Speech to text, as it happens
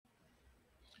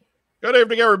Good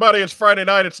evening, everybody. It's Friday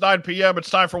night. It's 9 p.m.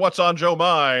 It's time for What's on Joe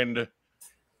Mind.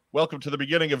 Welcome to the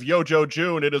beginning of Yojo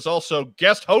June. It is also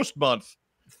guest host month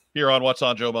here on What's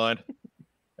on Joe Mind.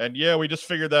 And yeah, we just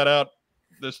figured that out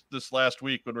this last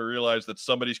week when we realized that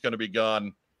somebody's going to be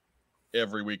gone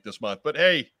every week this month. But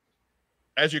hey,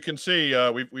 as you can see,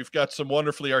 we've got some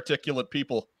wonderfully articulate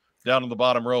people down in the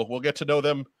bottom row. We'll get to know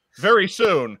them very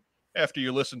soon after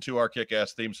you listen to our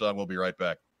kick-ass theme song. We'll be right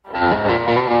back.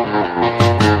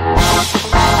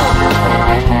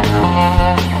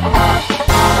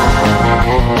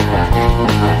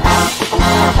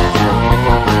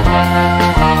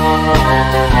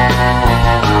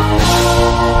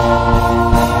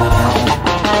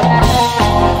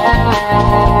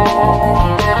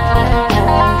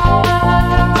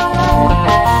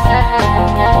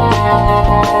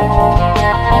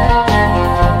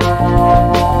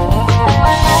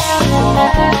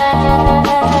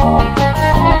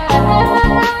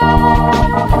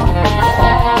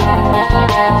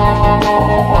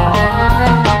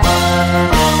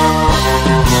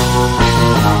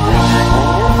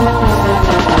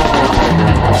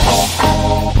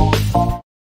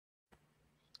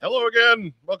 Hello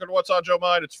again. Welcome to What's on Joe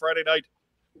Mind. It's Friday night.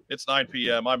 It's 9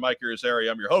 p.m. I'm Mike Irizarry.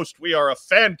 I'm your host. We are a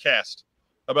fan cast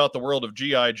about the world of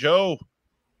G.I. Joe.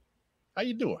 How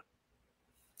you doing?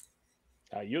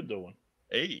 How you doing?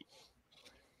 Hey.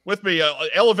 With me,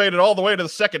 elevated all the way to the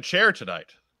second chair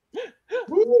tonight.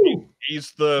 Woo.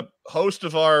 He's the host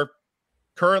of our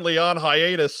currently on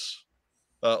hiatus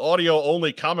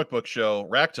audio-only comic book show,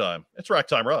 Rack Time. It's Rack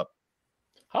Time, Rob.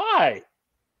 Hi.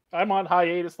 I'm on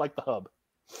hiatus like the hub.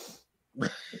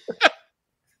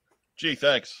 Gee,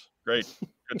 thanks. Great.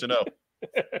 Good to know.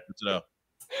 Good to know.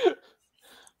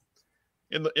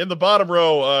 In the bottom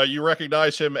row, you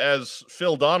recognize him as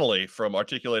Phil Donnelly from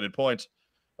Articulated Points.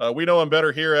 We know him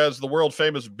better here as the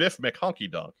world-famous Biff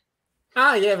McHonky-Donk.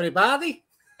 Hi, everybody.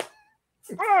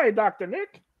 Hi, Dr.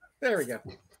 Nick. There we go.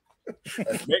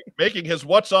 Making his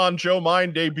What's on Joe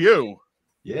Mind debut.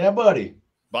 Yeah, buddy.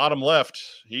 Bottom left.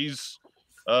 He's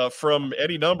from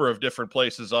any number of different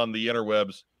places on the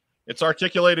interwebs. It's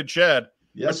Articulated Chad.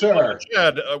 Yes, sir.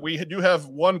 Chad, we do have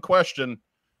one question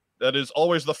that is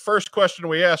always the first question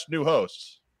we ask new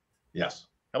hosts. Yes.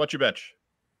 How much you bench?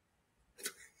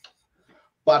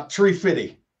 About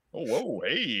 350. Oh, whoa,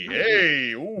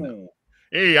 hey, ooh.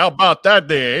 Hey, how about that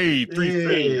there? Hey,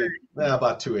 350. Hey. Yeah,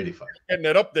 about 285. Getting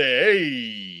it up there,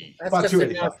 hey. About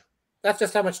 285. That's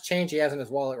just how much change he has in his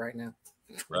wallet right now.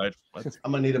 Right.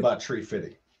 I'm going to need about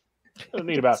 350. I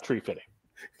need about 350.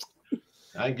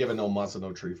 I ain't giving no months of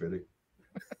no 350.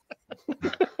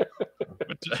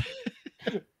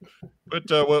 But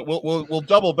we'll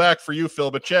double back for you,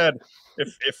 Phil. But Chad,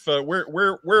 if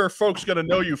where are folks going to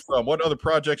know you from? What other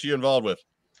projects are you involved with?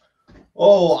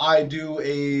 Oh, I do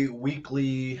a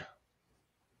weekly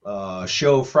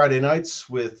show Friday nights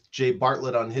with Jay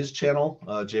Bartlett on his channel.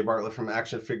 Jay Bartlett from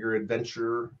Action Figure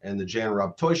Adventure and the Jan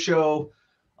Rob Toy Show.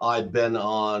 I've been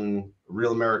on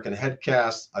Real American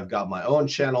Headcast. I've got my own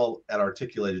channel at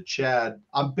Articulated Chad.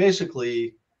 I'm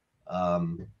basically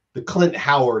the Clint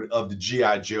Howard of the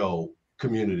G.I. Joe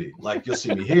community. Like, you'll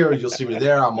see me here, you'll see me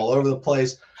there. I'm all over the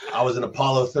place. I was in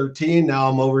Apollo 13. Now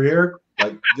I'm over here.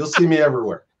 Like, you'll see me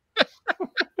everywhere.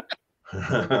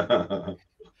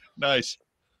 Nice.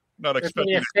 Not There's going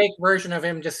to be expecting a fake version of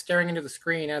him just staring into the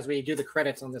screen as we do the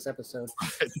credits on this episode.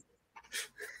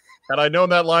 Had I known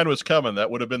that line was coming, that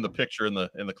would have been the picture in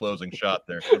the cosing shot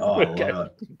there. Oh, I love it. I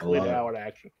Clint love it. Howard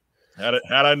action. Had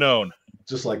I known.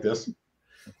 Just like this.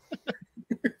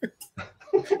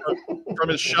 From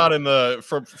his shot in the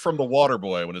from the Water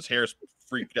Boy when his hair's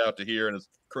freaked out to here and his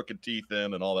crooked teeth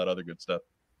in and all that other good stuff.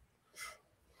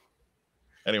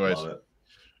 Anyways, Love it.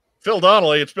 Phil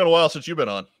Donnelly, it's been a while since you've been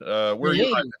on. Where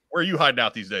Yeah. are you hiding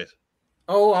out these days?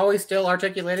 Oh, always still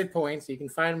Articulated Points. You can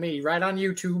find me right on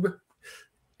YouTube.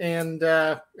 And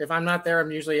if I'm not there, I'm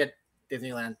usually at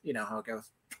Disneyland. You know how it goes.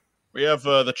 We have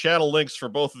the channel links for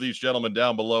both of these gentlemen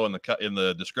down below in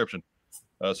the description.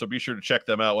 So be sure to check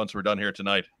them out once we're done here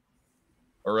tonight,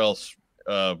 or else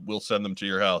we'll send them to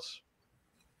your house.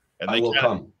 And I will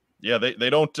come. Yeah,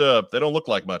 they don't look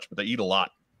like much, but they eat a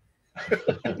lot.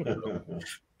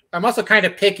 I'm also kind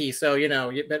of picky, so you know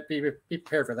you better be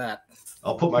prepared for that.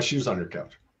 I'll put my shoes on your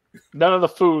couch. None of the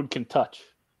food can touch.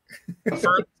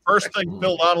 First thing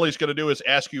Phil Donnelly's going to do is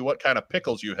ask you what kind of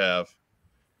pickles you have,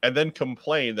 and then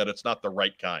complain that it's not the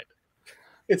right kind.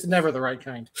 It's never the right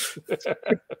kind.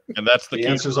 And that's the The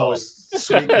answer is always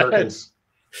sweet gherkins.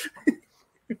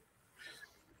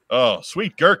 Oh,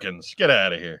 sweet gherkins! Get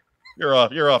out of here. You're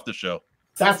off the show.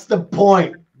 That's the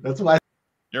point. That's why.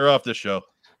 You're off the show.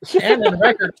 And in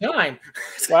record time.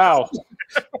 Wow.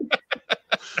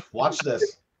 Watch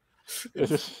this.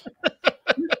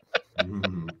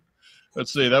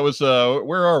 Let's see. That was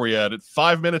where are we at? At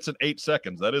 5 minutes and 8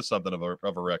 seconds. That is something of a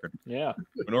record. Yeah.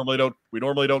 We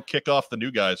normally don't kick off the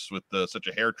new guys with such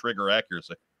a hair trigger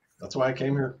accuracy. That's why I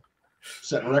came here.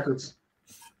 Setting records.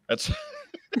 That's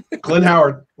Clint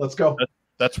Howard. Let's go.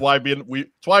 that's why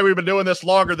we've been doing this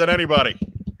longer than anybody.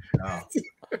 Oh.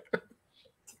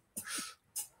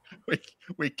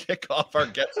 We kick off our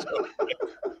guests.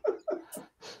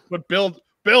 What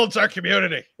builds our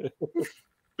community.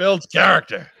 Builds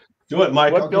character. Do it,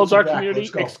 Mike. What I'll builds get you our back. community?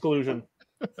 Let's go. Exclusion.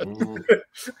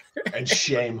 And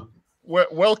shame.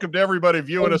 Welcome to everybody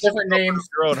viewing us Different names. at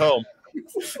your own home.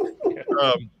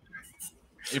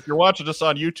 If you're watching us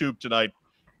on YouTube tonight,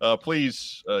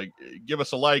 please give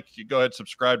us a like. Go ahead and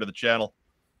subscribe to the channel.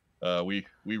 We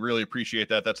really appreciate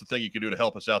that. That's the thing you can do to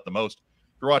help us out the most.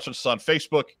 If you're watching us on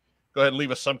Facebook, go ahead and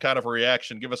leave us some kind of a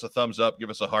reaction. Give us a thumbs up. Give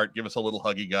us a heart. Give us a little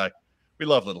huggy guy. We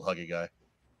love little huggy guy.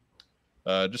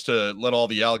 Just to let all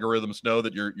the algorithms know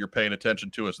that you're paying attention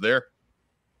to us there.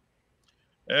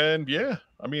 And yeah,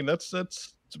 I mean that's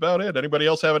about it. Anybody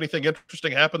else have anything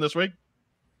interesting happen this week?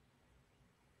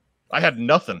 I had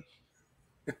nothing.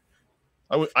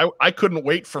 I couldn't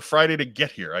wait for Friday to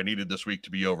get here. I needed this week to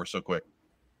be over so quick.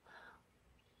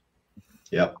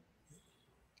 Yep.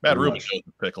 Matt Pretty Rubin much. knows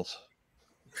the pickles.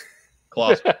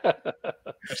 Claus,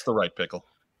 that's the right pickle.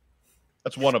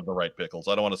 That's one of the right pickles.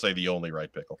 I don't want to say the only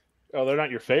right pickle. Oh, they're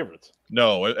not your favorites.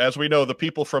 No, as we know, the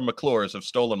people from McClure's have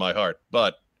stolen my heart.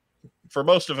 But for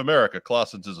most of America,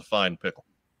 Clausen's is a fine pickle.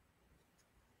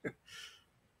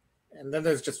 And then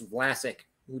there's just Vlasic,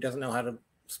 who doesn't know how to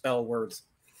spell words.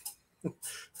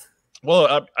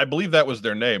 Well, I believe that was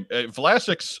their name.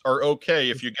 Vlasics are okay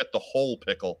if you get the whole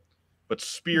pickle, but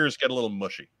Spears get a little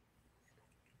mushy.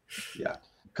 Yeah.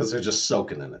 Because they're just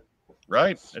soaking in it.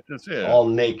 Right? It just is. All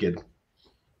naked.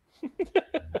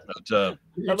 But, In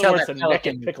You other tell words, that the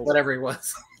Pelican, naked pickles. whatever he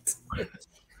was.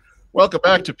 welcome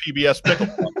back to PBS Pickle.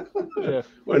 Yeah.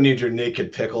 We don't need your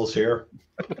naked pickles here.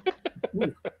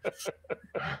 What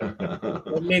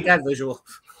made that visual?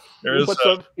 There's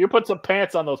You put some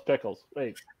pants on those pickles.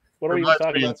 Wait, what are we even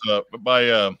talking about?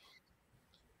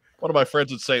 One of my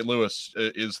friends in St. Louis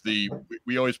is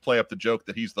we always play up the joke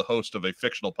that he's the host of a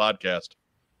fictional podcast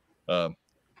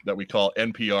that we call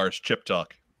NPR's Chip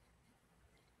Talk.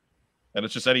 And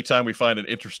it's just anytime we find an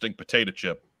interesting potato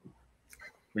chip,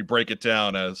 we break it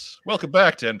down as welcome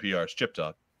back to NPR's Chip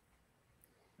Talk.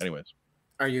 Anyways.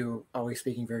 Are you always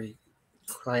speaking very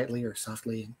quietly or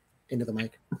softly into the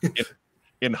mic?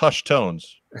 In hushed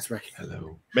tones, That's right.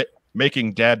 Hello.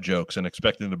 making dad jokes and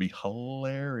expecting them to be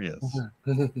hilarious.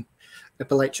 A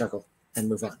polite chuckle and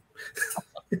move on.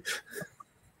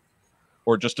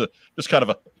 Or just kind of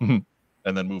a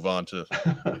and then move on to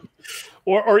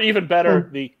Or even better,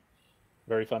 the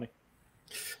very funny.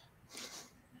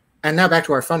 And now back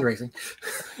to our fundraising.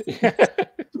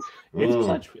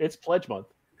 It's pledge month.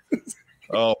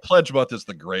 oh, Pledge Month is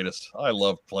the greatest. I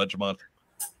love Pledge Month.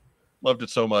 Loved it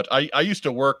so much. I used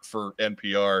to work for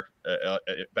NPR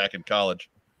back in college.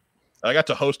 I got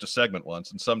to host a segment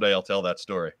once, and someday I'll tell that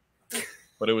story.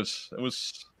 But it was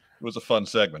a fun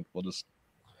segment. We'll just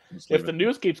If the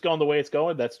news keeps going the way it's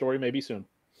going, that story may be soon.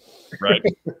 right.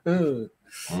 Mm.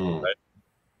 Right.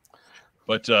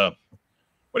 But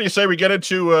what do you say we get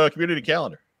into community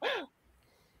calendar?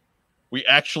 We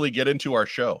actually get into our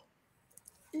show.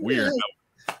 Weird.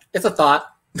 It's a thought.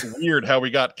 Weird how we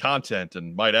got content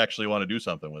and might actually want to do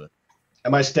something with it.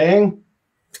 Am I staying?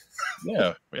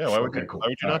 Yeah. Why would Okay, you? cool. Why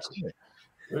would you not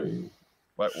stay?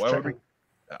 Why would Checking.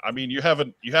 we? I mean, you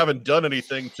haven't done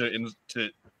anything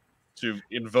to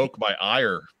invoke my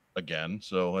ire again,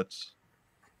 so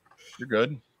you're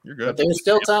good. You're But good. there's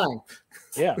still time.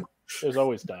 Yeah, there's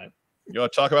always time. You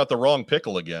want to talk about the wrong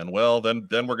pickle again? Well, then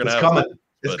we're gonna It's have coming.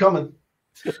 It's but- coming.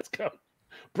 Let's go.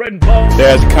 Bread and bones.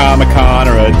 There's a Comic-Con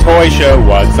or a toy show.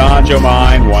 What's on Joe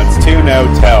Mind? Wants to know.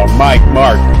 Tell Mike,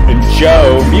 Mark, and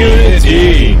Joe.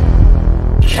 Community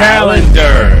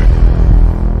Calendar.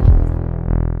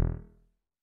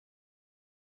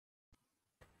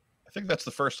 I think that's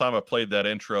the first time I played that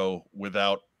intro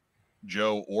without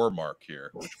Joe or Mark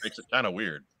here, which makes it kind of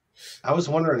weird, I was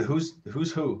wondering who's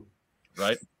who.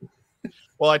 right?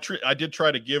 Well, I did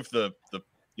try to give the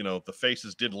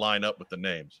faces did line up with the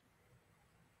names,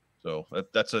 so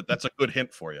that's a good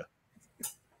hint for you.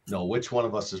 No, which one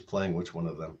of us is playing which one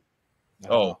of them?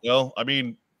 Oh well, I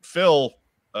mean Phil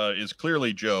is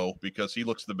clearly Joe because he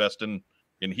looks the best in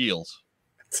heels.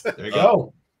 There you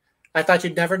go. I thought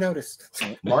you'd never noticed.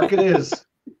 Mark it is.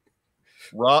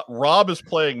 Rob is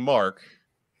playing Mark,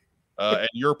 and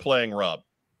you're playing Rob.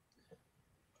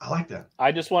 I like that.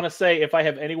 I just want to say, if I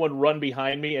have anyone run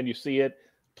behind me and you see it,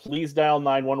 please dial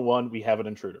 911. We have an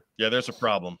intruder. Yeah, there's a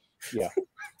problem. Yeah.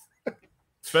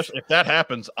 Especially if that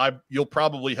happens, you'll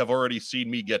probably have already seen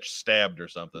me get stabbed or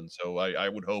something. So I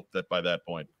would hope that by that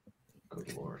point.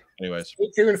 Good Lord. Anyways,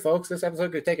 Stay tuned, folks. This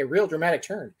episode could take a real dramatic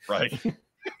turn. right.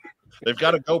 They've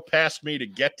got to go past me to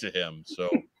get to him. So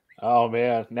Oh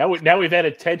man, now we've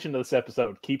added tension to this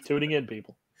episode. Keep tuning in,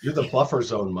 people. You're the buffer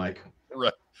zone, Mike.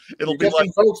 right. It'll You be just like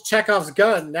invoked Chekhov's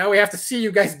gun. Now we have to see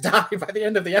you guys die by the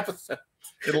end of the episode.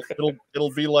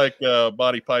 it'll be like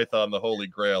Monty Python, the Holy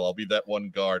Grail. I'll be that one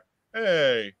guard.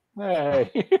 Hey.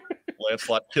 Hey.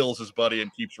 Lancelot kills his buddy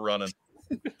and keeps running.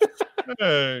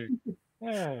 Hey.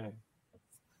 Hey.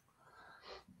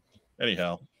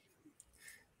 Anyhow.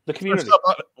 The community.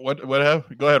 What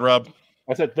happened? Go ahead, Rob.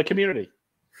 I said the community.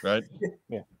 Right?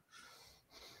 Yeah.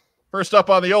 First up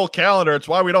on the old calendar, it's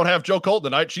why we don't have Joe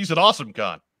Colton tonight. She's at Awesome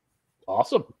Con.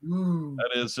 Awesome. That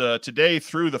is today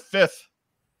through the 5th.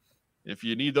 If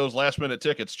you need those last-minute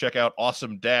tickets, check out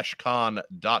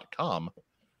awesome-con.com.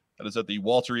 That is at the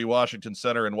Walter E. Washington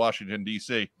Center in Washington,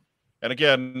 D.C. And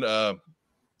again,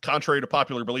 contrary to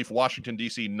popular belief, Washington,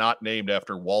 D.C. not named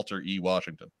after Walter E.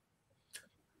 Washington,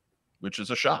 which is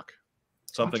a shock.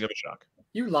 Something of a shock.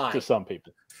 You lie. To some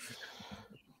people.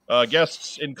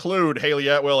 Guests include Haley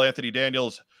Atwell, Anthony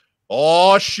Daniels,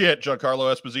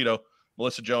 Giancarlo Esposito,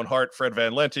 Melissa Joan Hart, Fred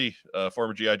Van Lente,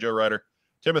 former G.I. Joe writer,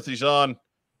 Timothy Zahn,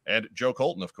 and Joe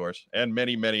Colton, of course, and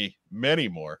many, many, many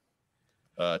more.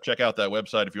 Check out that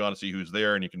website if you want to see who's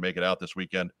there, and you can make it out this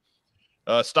weekend.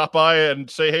 Stop by and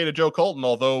say hey to Joe Colton,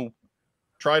 although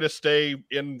try to stay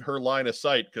in her line of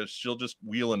sight because she'll just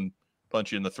wheel and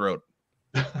punch you in the throat.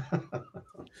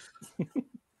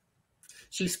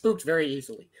 She spooked very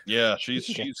easily. Yeah, she's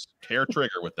hair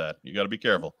trigger with that. You got to be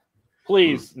careful.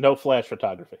 Please, no flash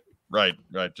photography. Right.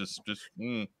 Just.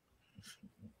 And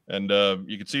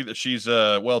you can see that she's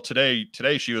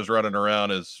today she was running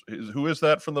around as who is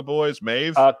that from the boys?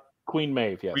 Maeve? Queen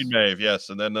Maeve, yes. Queen Maeve, yes.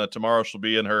 And then tomorrow she'll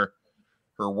be in her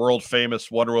world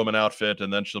famous Wonder Woman outfit,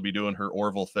 and then she'll be doing her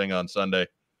Orville thing on Sunday.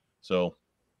 So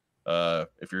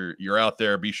if you're out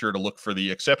there, be sure to look for the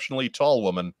exceptionally tall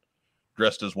woman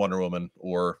dressed as Wonder Woman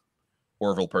or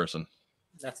Orville person.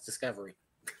 That's Discovery.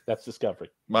 That's Discovery.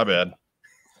 My bad.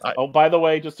 Oh, by the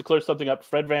way, just to clear something up,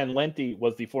 Fred Van Lente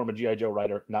was the former G.I. Joe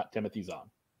writer, not Timothy Zahn.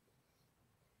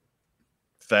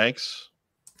 Thanks.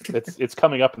 It's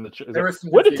coming up in the.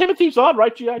 When did Timothy Zahn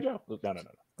write G.I. Joe? No.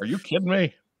 Are you kidding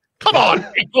me? Come on,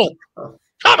 people!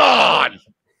 Come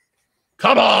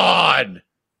on!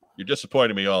 You're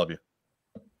disappointing me, all of you.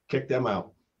 Kick them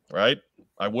out. Right?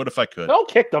 I would if I could. Don't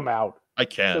kick them out. I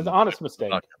can. It's an honest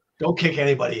mistake. Don't kick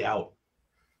anybody out.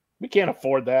 We can't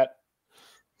afford that.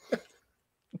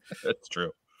 That's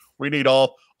true. We need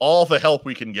all the help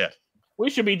we can get. We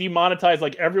should be demonetized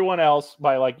like everyone else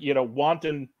by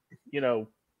wanton,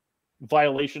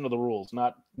 violation of the rules,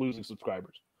 not losing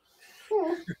subscribers.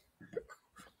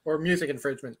 Or music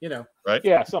infringement, Right?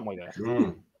 Yeah, something like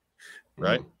that.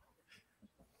 Right?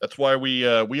 That's why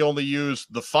we only use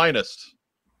the finest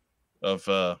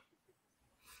of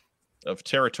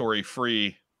territory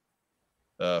free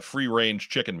range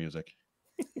chicken music.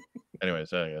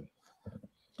 Anyways, again.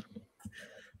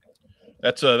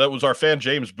 That was our fan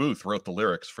James Booth wrote the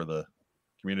lyrics for the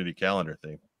community calendar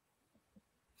theme.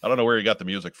 I don't know where he got the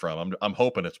music from. I'm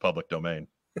hoping it's public domain.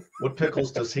 What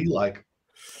pickles does he like?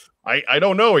 I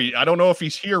don't know. I don't know if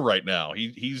he's here right now.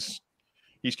 He's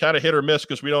kind of hit or miss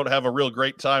because we don't have a real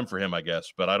great time for him, I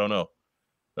guess. But I don't know.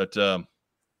 But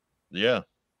yeah.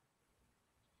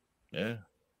 The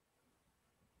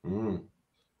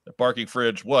Barking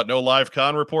Fridge. What? No live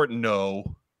con report? No.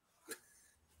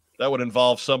 That would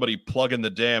involve somebody plugging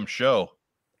the damn show.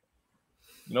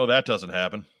 That doesn't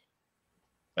happen.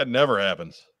 That never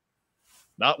happens.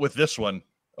 Not with this one.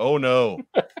 Oh no.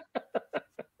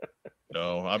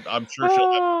 No, I'm sure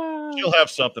she'll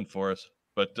have something for us.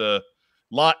 But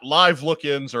live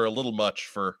look-ins are a little much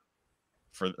for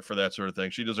that sort of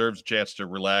thing. She deserves a chance to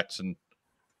relax and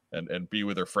be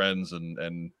with her friends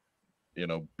and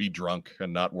be drunk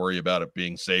and not worry about it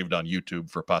being saved on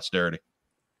YouTube for posterity.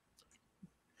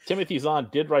 Timothy Zahn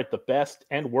did write the best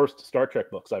and worst Star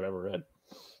Trek books I've ever read.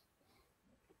 I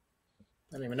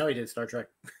didn't even know he did Star Trek.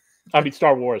 I mean,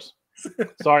 Star Wars.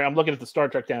 Sorry, I'm looking at the Star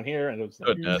Trek down here, and it was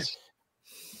goodness.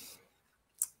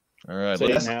 All right,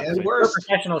 we're a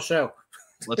professional show.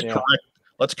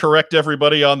 Let's correct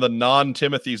everybody on the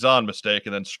non-Timothy Zahn mistake,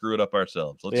 and then screw it up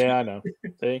ourselves. I know.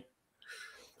 See,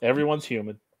 everyone's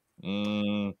human.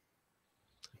 Not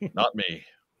me.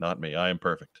 I am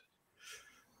perfect.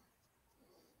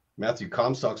 Matthew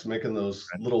Comstock's making those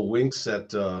little winks at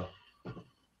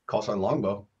call sign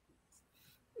Longbow.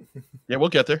 Yeah, we'll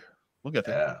get there. We'll get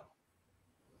there. Yeah.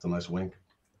 It's a nice wink.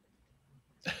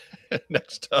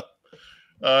 Next up.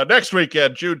 Next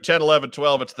weekend, June 10, 11,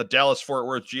 12, it's the Dallas-Fort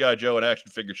Worth G.I. Joe and Action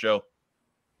Figure Show.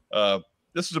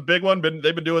 This is a big one.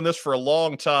 They've been doing this for a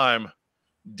long time,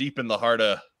 deep in the heart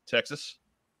of Texas.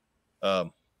 The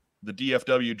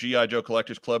DFW G.I. Joe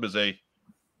Collectors Club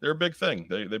they're a big thing.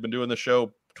 They've been doing the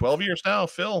show 12 years now.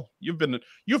 Phil, you've been in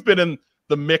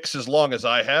the mix as long as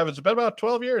I have. It's been about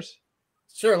 12 years.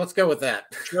 Sure, let's go with that.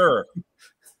 Sure.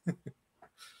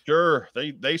 Sure.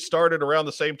 They started around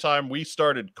the same time we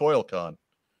started CoilCon,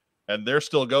 and they're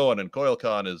still going. And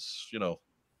CoilCon is,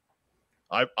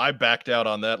 I backed out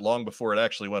on that long before it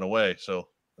actually went away. So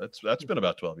that's been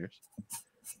about 12 years.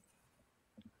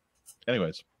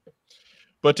 Anyways,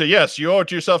 but yes, you owe it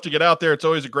to yourself to get out there. It's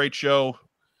always a great show.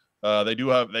 They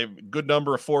have a good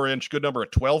number of 4-inch, good number of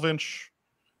 12-inch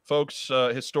folks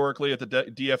historically at the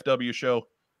DFW show.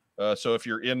 So if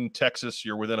you're in Texas,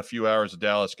 you're within a few hours of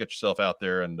Dallas, get yourself out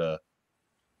there and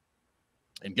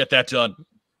get that done.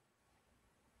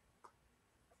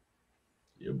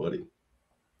 Yeah, buddy.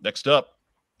 Next up,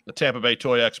 the Tampa Bay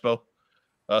Toy Expo.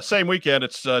 Same weekend.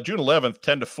 It's June 11th,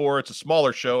 10 to 4. It's a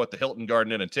smaller show at the Hilton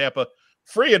Garden Inn in Tampa.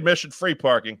 Free admission, free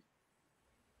parking.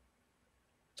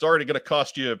 It's already going to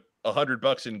cost you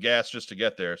 $100 in gas just to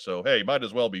get there. So, hey, might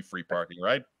as well be free parking,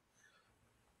 right?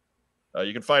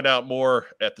 You can find out more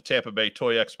at the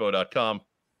TampaBayToyExpo.com.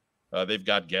 They've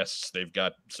got guests. They've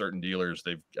got certain dealers.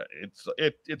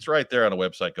 It's right there on the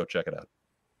website. Go check it out.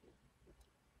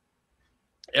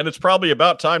 And it's probably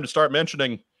about time to start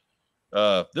mentioning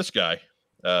this guy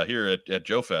here at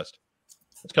Joe Fest.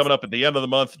 It's coming up at the end of the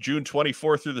month, June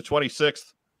 24th through the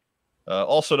 26th,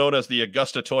 also known as the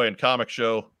Augusta Toy and Comic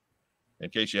Show. In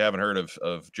case you haven't heard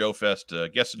of Joe Fest,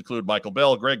 guests include Michael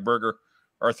Bell, Greg Berger,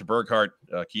 Arthur Berghart,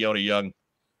 Keone Young,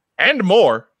 and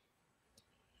more.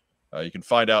 You can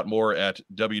find out more at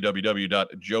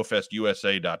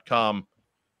www.joefestusa.com.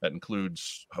 That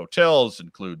includes hotels,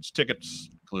 includes tickets,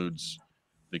 includes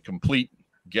the complete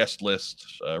guest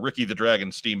list. Ricky the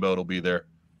Dragon Steamboat will be there.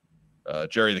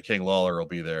 Jerry the King Lawler will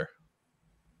be there.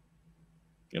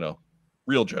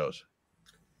 Real Joes.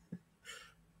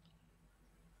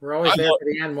 We're always there for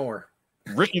the and more.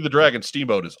 Ricky the Dragon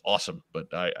Steamboat is awesome, but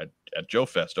I at Joe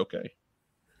Fest, okay.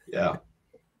 Yeah.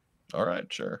 All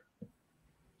right, sure.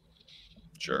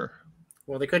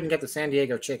 Well, they couldn't get the San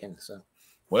Diego chicken, so.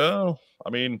 Well, I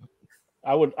mean,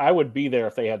 I would be there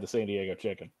if they had the San Diego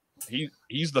chicken.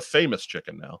 He's the famous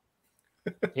chicken now.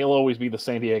 He'll always be the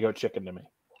San Diego chicken to me.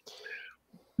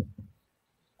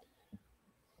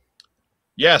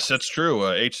 Yes, that's true.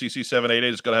 HCC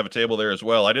 788 is going to have a table there as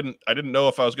well. I didn't know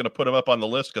if I was going to put him up on the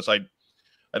list because I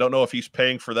don't know if he's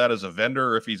paying for that as a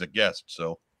vendor or if he's a guest.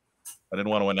 So I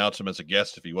didn't want to announce him as a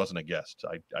guest if he wasn't a guest.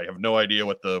 I have no idea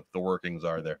what the workings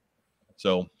are there.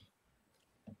 So,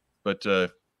 but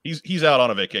he's out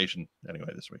on a vacation anyway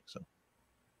this week, so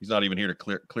he's not even here to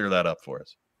clear that up for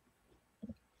us.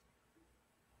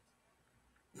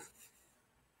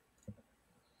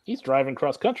 He's driving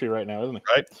cross country right now, isn't he?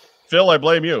 Right, Phil. I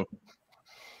blame you.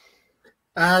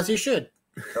 As you should.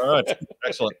 All right,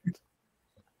 excellent.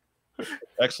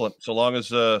 Excellent. So long as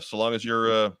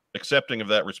you're accepting of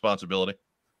that responsibility.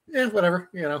 Yeah, whatever.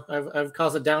 I've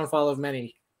caused a downfall of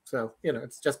many, so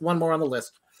it's just one more on the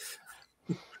list.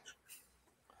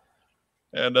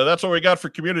 And that's what we got for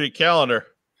community calendar.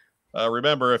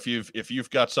 Remember, if you've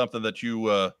got something that you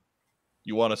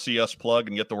want to see us plug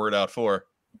and get the word out for,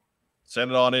 send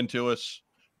it on into us.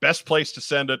 Best place to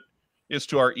send it is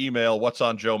to our email,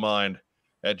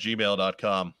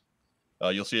 whatsonjoemind@gmail.com.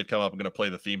 You'll see it come up. I'm going to play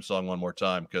the theme song one more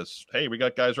time because, hey, we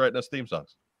got guys writing us theme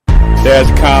songs. There's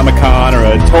a Comic-Con or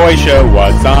a toy show.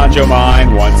 What's on Joe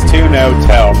Mind? Wants to know.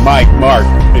 Tell Mike, Mark,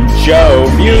 and Joe.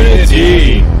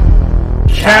 Community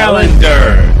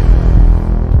Calendar.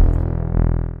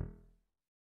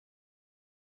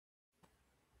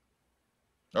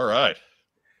 All right.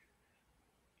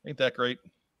 Ain't that great?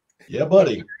 Yeah,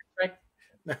 buddy.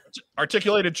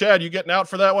 Articulated Chad, you getting out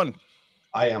for that one?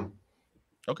 I am.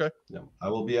 Okay. Yeah, I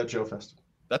will be at Joe Fest.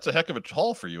 That's a heck of a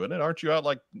haul for you, isn't it? Aren't you out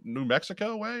like New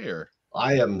Mexico way or?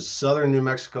 I am southern New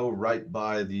Mexico, right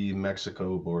by the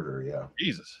Mexico border. Yeah.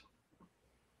 Jesus.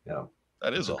 Yeah.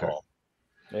 That is a haul.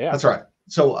 Yeah. That's right.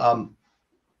 So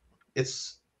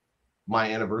it's my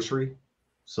anniversary.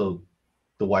 So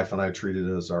the wife and I treated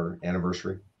it as our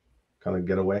anniversary kind of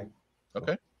getaway.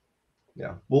 Okay.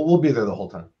 Yeah. We'll be there the whole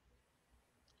time.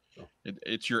 So.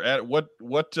 It's your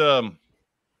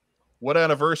what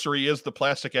anniversary is the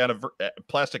plastic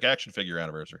action figure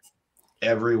anniversary?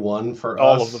 every one for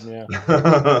All us? of them,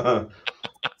 yeah.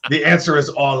 The answer is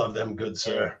all of them, good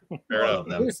sir. Fair All enough. of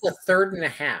them. Who's the third and a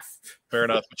half? Fair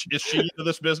enough. Is she into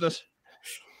this business?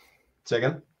 Say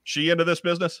again? She into this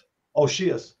business? Oh, she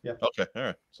is. Yeah. Okay, all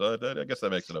right. So I guess that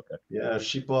makes it okay. Yeah,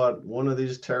 she bought one of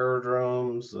these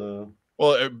terrordromes.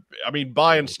 Well, I mean,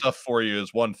 buying stuff for you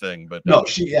is one thing, but No,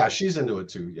 she's into it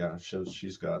too. Yeah,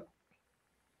 she's got.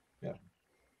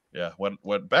 yeah, when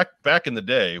back in the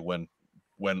day when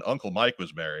Uncle Mike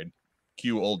was married,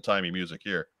 cue old timey music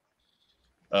here.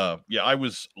 Yeah, I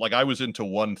was into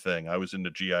one thing. I was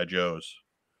into GI Joes,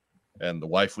 and the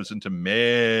wife was into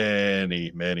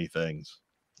many things,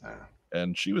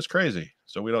 and she was crazy.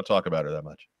 So we don't talk about her that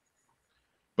much.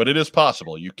 But it is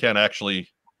possible. You can actually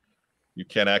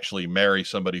marry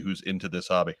somebody who's into this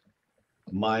hobby.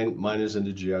 Mine is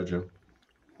into GI Joe.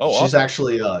 Oh, she's awesome.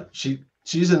 actually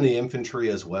she's in the infantry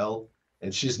as well,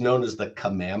 and she's known as the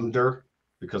Commander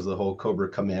because of the whole Cobra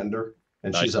Commander,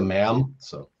 and Nice. she's a ma'am.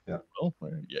 So yeah, Oh,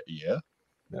 yeah.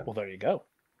 Well, there you go.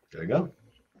 there you go.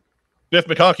 Biff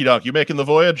McHonky Donk, you making the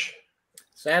voyage?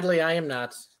 Sadly, I am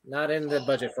not. Not in the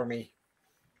budget for me.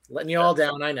 Letting you all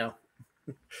down, I know.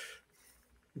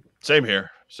 Same here.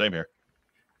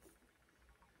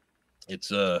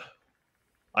 It's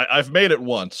I've made it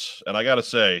once, and I gotta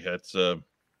say, it's the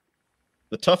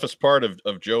toughest part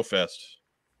of Joe Fest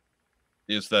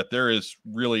is that there is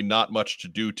really not much to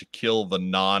do to kill the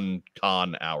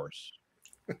non-con hours.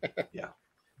 Yeah.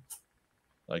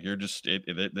 Like you're just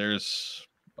there's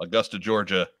Augusta,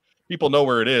 Georgia. People know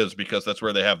where it is because that's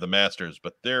where they have the Masters,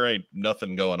 but there ain't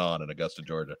nothing going on in Augusta,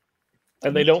 Georgia.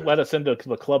 And they don't let us into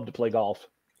the club to play golf.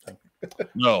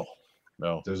 No.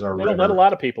 There's our They don't let a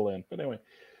lot of people in. But anyway.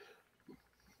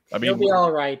 I You'll mean, be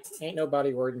all right. Ain't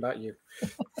nobody worried about you.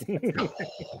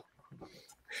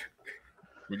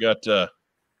 we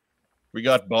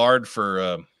got barred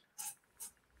for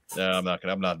no,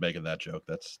 I'm not making that joke.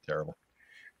 That's terrible.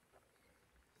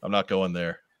 I'm not going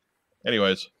there.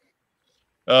 Anyways,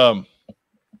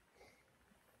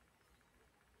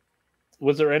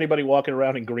 Was there anybody walking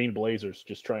around in green blazers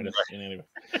just trying to anyway?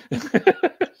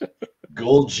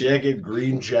 gold jacket,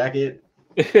 green jacket.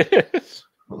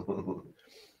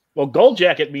 Well, gold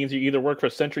jacket means you either work for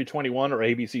Century 21 or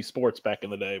ABC Sports back in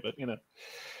the day, but you know.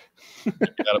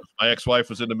 my ex-wife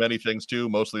was into many things too,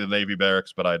 mostly the Navy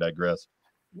barracks, but I digress.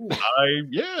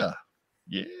 Yeah.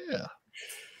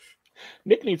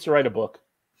 Nick needs to write a book.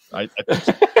 I think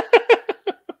so.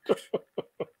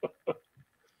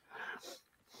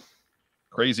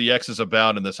 Crazy X's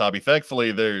abound in this hobby.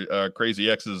 Thankfully, their crazy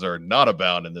X's are not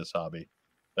abound in this hobby.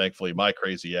 Thankfully, my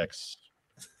crazy X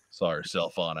saw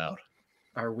herself on out.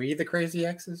 Are we the crazy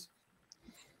X's?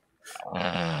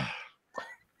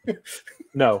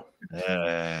 No.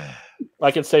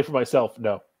 I can say for myself,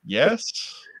 no. Yes.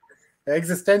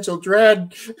 Existential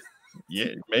dread.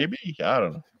 Yeah, maybe. I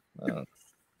don't know.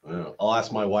 Yeah, I'll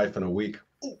ask my wife in a week.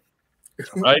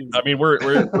 Right? I mean, we're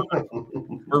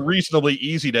reasonably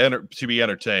easy to be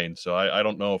entertained, so I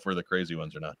don't know if we're the crazy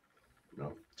ones or not.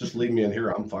 No, just leave me in here.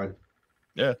 I'm fine.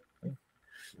 Yeah.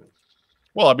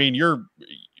 Well, I mean,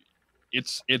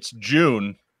 it's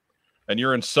June, and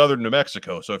you're in southern New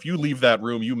Mexico, so if you leave that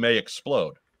room, you may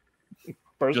explode.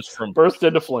 Burst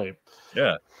into flame.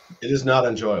 Yeah. It is not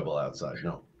enjoyable outside.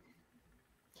 No.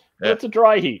 Yeah. It's a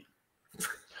dry heat,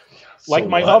 like So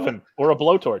my what? oven or a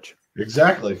blowtorch.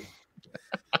 Exactly.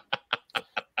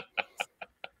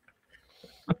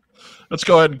 Let's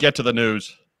go ahead and get to the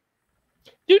news.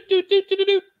 Doot, doot, doot, doot,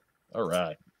 doot. All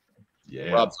right.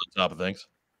 Yeah. Rob's on top of things.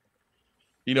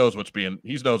 He knows what's being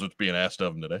asked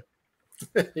of him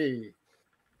today.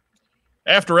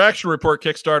 After Action Report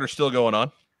Kickstarter still going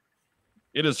on.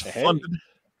 It is funded.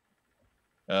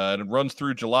 And it runs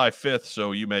through July 5th,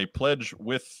 so you may pledge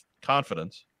with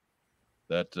confidence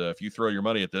that if you throw your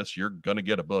money at this, you're going to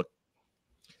get a book.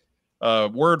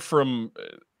 Word from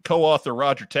co-author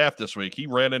Roger Taft this week. He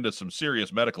ran into some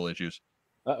serious medical issues.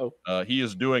 Uh-oh. He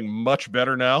is doing much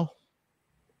better now.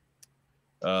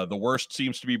 The worst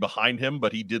seems to be behind him,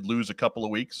 but he did lose a couple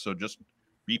of weeks, so just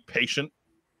be patient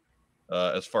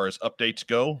as far as updates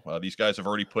go. These guys have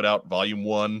already put out Volume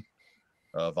 1.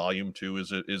 Volume 2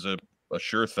 is a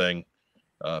sure thing.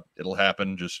 It'll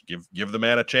happen. Just give the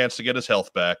man a chance to get his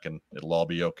health back, and it'll all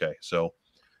be okay. So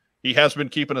he has been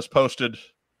keeping us posted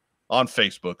on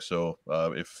Facebook. So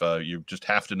if you just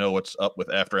have to know what's up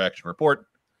with After Action Report,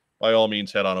 by all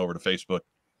means, head on over to Facebook,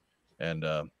 and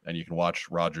you can watch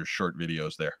Roger's short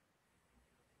videos there.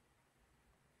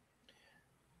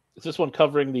 Is this one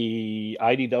covering the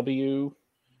IDW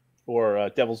or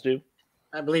Devil's Due?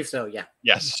 I believe so, yeah.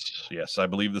 Yes, I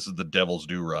believe this is the Devil's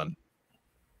Due run.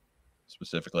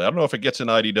 specifically. I don't know if it gets in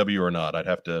IDW or not. I'd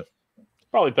have to.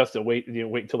 Probably best to wait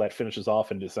until that finishes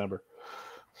off in December.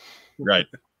 Right.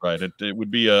 It would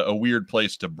be a weird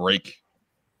place to break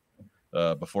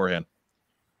beforehand.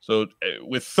 So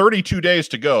with 32 days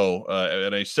to go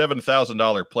and a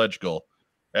 $7,000 pledge goal,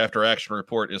 After Action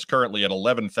Report is currently at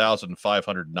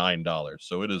 $11,509.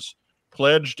 So it is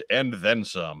pledged and then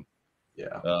some.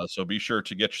 Yeah. So be sure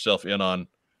to get yourself in on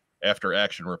After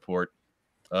Action Report.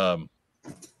 I'm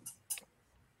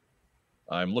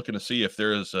looking to see if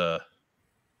there is a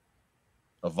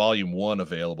volume 1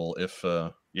 available. If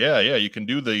you can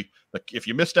do the if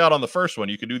you missed out on the first one,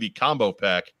 you can do the combo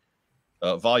pack,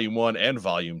 volume 1 and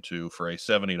volume 2 for a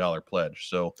 $70 pledge.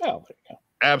 So there you go.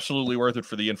 Absolutely worth it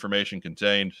for the information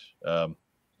contained.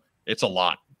 It's a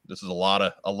lot. This is a lot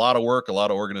of work, a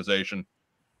lot of organization.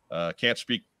 Can't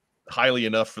speak highly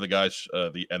enough for the guys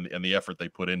the effort they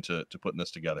put into putting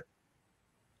this together.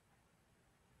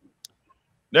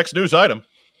 Next news item.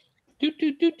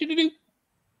 The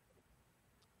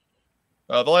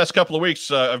last couple of weeks,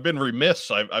 I've been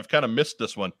remiss. I've kind of missed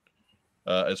this one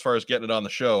as far as getting it on the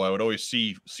show. I would always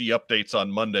see updates on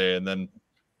Monday, and then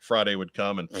Friday would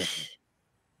come, and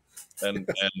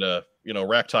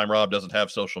Rack Time Rob doesn't have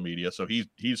social media, so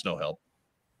he's no help.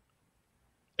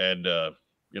 And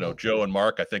Joe and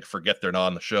Mark, I think, forget they're not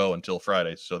on the show until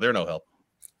Friday, so they're no help.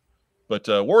 But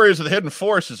Warriors of the Hidden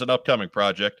Force is an upcoming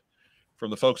project from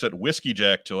the folks at Whiskey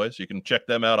Jack Toys. You can check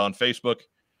them out on Facebook.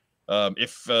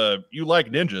 If you like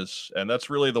ninjas, and that's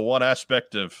really the one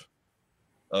aspect of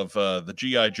the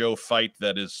G.I. Joe fight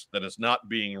that is not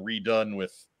being redone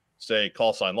with, say,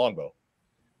 Call Sign Longbow.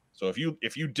 So if you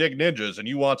dig ninjas and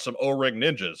you want some O-ring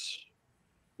ninjas,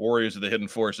 Warriors of the Hidden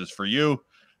Force is for you.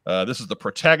 This is the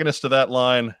protagonist of that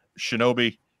line,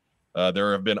 Shinobi.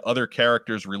 There have been other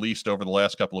characters released over the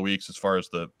last couple of weeks as far as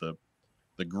the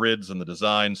grids and the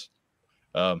designs.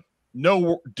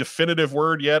 No definitive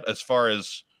word yet as far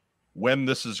as when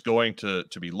this is going to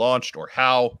be launched or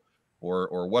how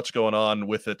or what's going on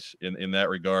with it in that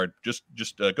regard. Just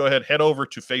go ahead, head over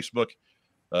to Facebook,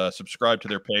 subscribe to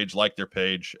their page, like their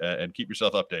page, and keep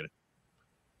yourself updated.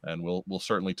 And we'll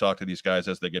certainly talk to these guys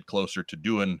as they get closer to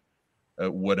doing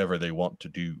whatever they want to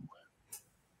do.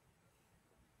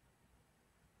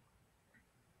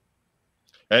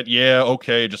 And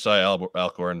Josiah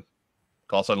Alcorn,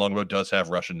 Call Sign Longbow does have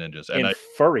Russian ninjas. And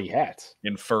furry hats.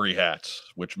 In furry hats,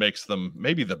 which makes them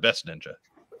maybe the best ninja.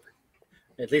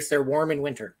 At least they're warm in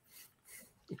winter.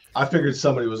 I figured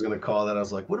somebody was going to call that. I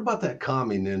was like, what about that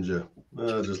commie ninja?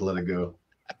 Just let it go.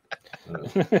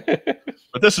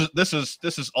 But this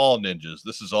is all ninjas.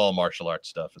 This is all martial arts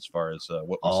stuff as far as what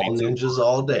we've all seen. Ninjas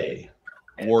all day.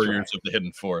 Warriors of the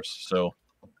Hidden Force. So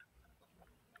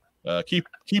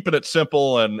keeping it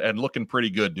simple and looking pretty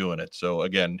good doing it. So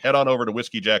again, head on over to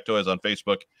Whiskey Jack Toys on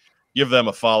Facebook. Give them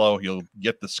a follow. You'll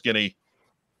get the skinny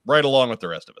right along with the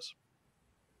rest of us.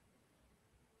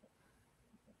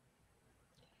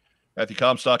 Matthew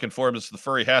Comstock informs us the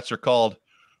furry hats are called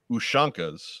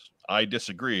Ushankas. I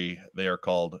disagree. They are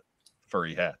called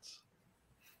furry hats.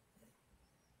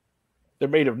 They're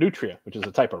made of nutria, which is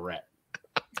a type of rat.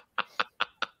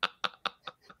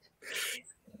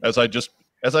 As I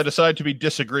decide to be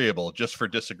disagreeable just for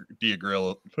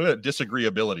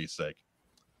disagreeability's sake.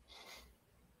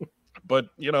 But,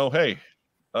 hey,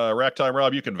 Rack Time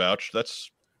Rob, you can vouch.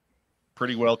 That's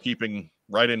pretty well keeping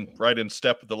right in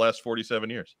step with the last 47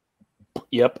 years.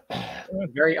 Yep.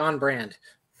 Very on brand.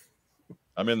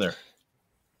 I'm in there.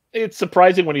 It's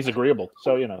surprising when he's agreeable.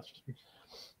 So,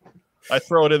 I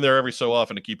throw it in there every so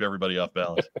often to keep everybody off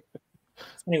balance.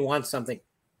 He wants something.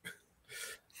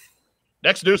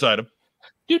 Next news item.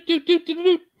 Of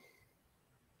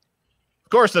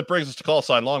course, that brings us to Call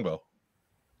Sign Longbow.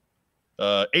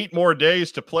 8 more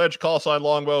days to pledge Call Sign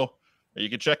Longbow. You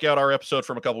can check out our episode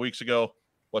from a couple weeks ago,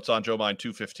 What's on Joe Mind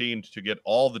 215, to get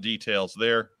all the details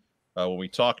there. When we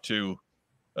talk to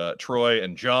Troy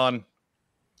and John.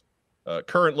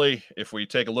 Currently, if we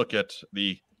take a look at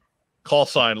the Call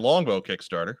Sign Longbow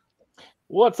Kickstarter.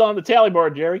 What's on the tally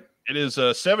board, Jerry? It is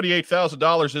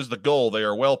 $78,000 is the goal. They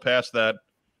are well past that.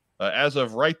 As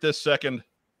of right this second,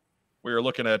 we are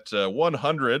looking at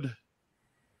 100.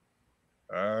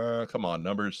 Come on,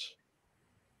 numbers.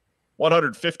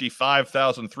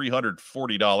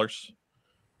 $155,340.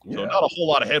 Yeah. So not a whole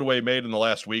lot of headway made in the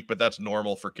last week, but that's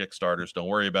normal for Kickstarters. Don't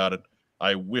worry about it.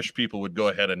 I wish people would go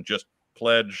ahead and just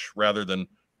pledge rather than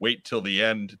wait till the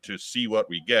end to see what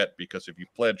we get, because if you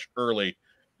pledge early,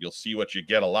 you'll see what you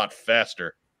get a lot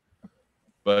faster.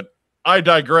 But I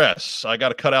digress. I got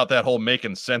to cut out that whole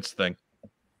making sense thing.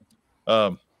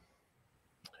 And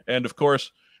of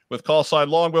course, with Call Sign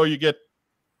Longbow, you get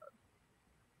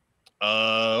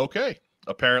Okay.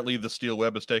 Apparently the steel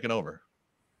web has taken over.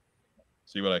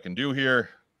 See what I can do here.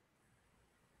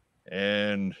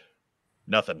 And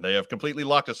nothing. They have completely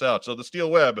locked us out. So the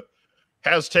steel web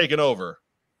has taken over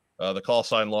the call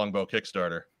sign longbow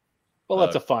Kickstarter. Well,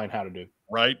 that's a fine how to do.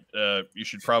 Right? You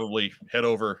should probably head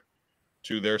over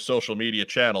to their social media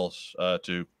channels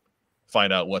to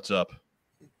find out what's up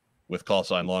with call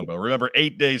sign longbow. Remember,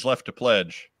 8 days left to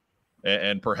pledge.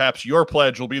 And perhaps your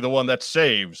pledge will be the one that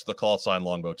saves the call sign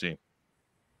longbow team.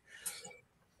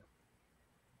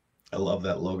 I love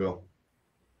that logo.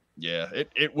 Yeah,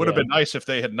 it would have been nice if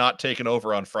they had not taken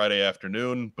over on Friday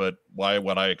afternoon, but why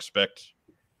would I expect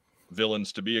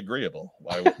villains to be agreeable?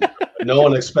 Why would No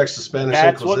one expects the Spanish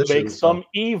That's Inquisition. what makes them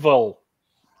evil.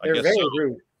 I They're guess very so.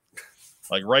 rude.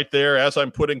 Like right there, as I'm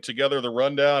putting together the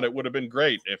rundown, it would have been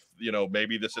great if,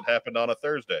 maybe this had happened on a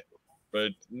Thursday.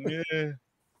 But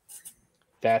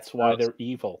That's why they're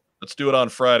evil. let's do it on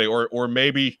Friday, or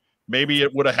maybe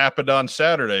it would have happened on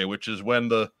Saturday, which is when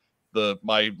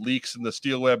my leaks in the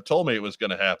steel web told me it was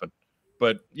going to happen.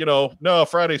 But no,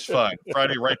 Friday's fine.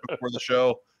 Friday right before the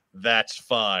show, that's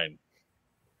fine.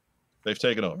 They've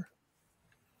taken over.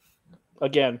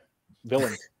 Again,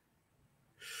 villains.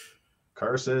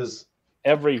 Curses.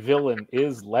 Every villain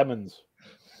is Lemons.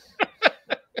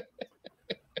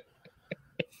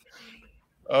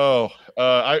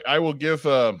 I will give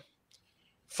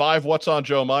 5 What's on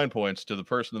Joe Mind points to the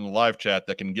person in the live chat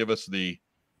that can give us the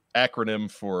acronym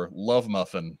for Love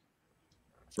Muffin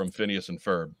from Phineas and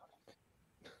Ferb.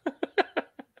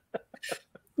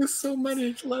 There's so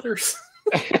many letters.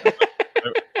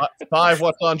 5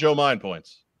 What's on Joe Mind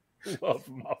points. Love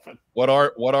Muffin. What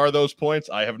are those points?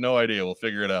 I have no idea. We'll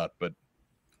figure it out. But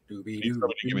need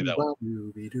somebody to give me that one.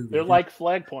 They're like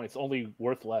flag points, only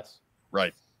worth less.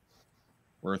 Right.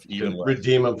 Worth even less.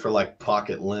 Redeem them for like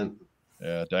pocket lint.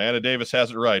 Yeah, Diana Davis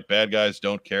has it right. Bad guys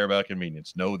don't care about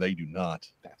convenience. No, they do not.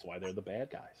 That's why they're the bad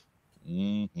guys.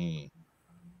 Mm-hmm.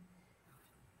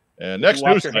 And Did next you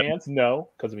wash news. your hands? No,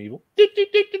 because I'm evil.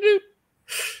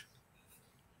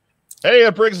 Hey,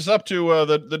 it brings us up to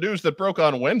the news that broke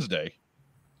on Wednesday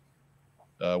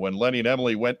when Lenny and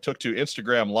Emily took to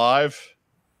Instagram Live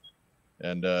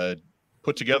and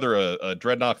put together a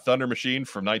Dreadnought Thunder machine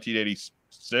from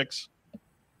 1986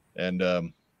 and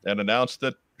announced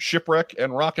that Shipwreck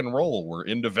and Rock and Roll were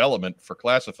in development for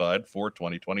Classified for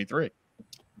 2023.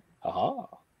 Aha.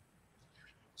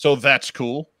 So that's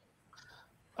cool.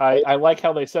 I like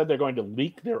how they said they're going to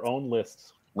leak their own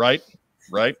lists. Right?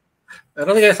 I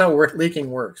don't think that's how leaking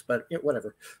works, but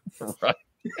whatever. Right.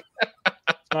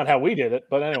 Not how we did it,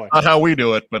 but anyway. Not how we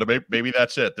do it, but maybe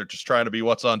that's it. They're just trying to be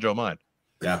What's on Joe Mind.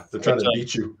 Yeah, they're trying to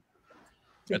beat you.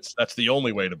 That's the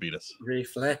only way to beat us.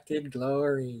 Reflected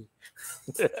glory.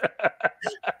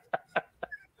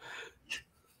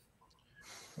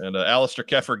 And Alistair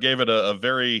Keffer gave it a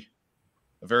very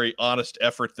honest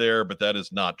effort there, but that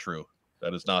is not true.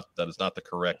 That is not the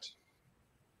correct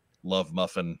Love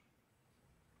Muffin.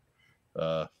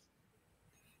 I've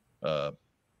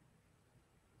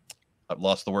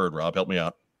lost the word. Rob, help me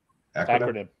out.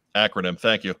 Acronym.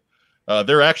 Thank you.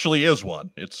 There actually is one.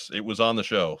 It was on the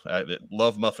show.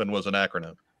 Love Muffin was an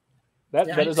acronym.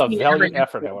 That is a valiant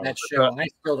effort, however. That show, and I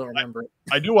still don't remember it.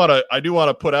 I do want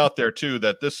to put out there too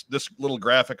that this little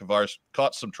graphic of ours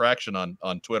caught some traction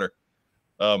on Twitter.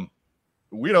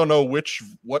 We don't know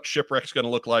what Shipwreck's going to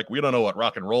look like. We don't know what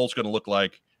Rock and Roll's going to look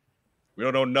like. We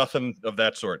don't know nothing of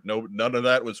that sort. No, none of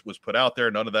that was put out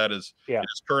there. None of that is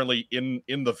currently in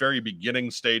the very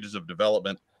beginning stages of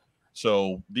development.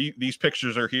 So these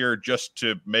pictures are here just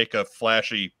to make a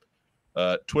flashy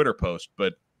Twitter post,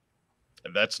 but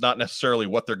that's not necessarily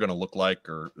what they're going to look like.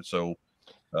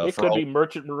 It could be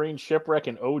Merchant Marine, Shipwreck,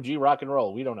 and OG Rock and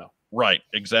Roll. We don't know. Right,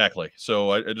 exactly.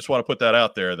 So I just want to put that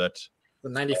out there. That the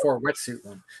 '94 wetsuit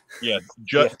one. Yeah,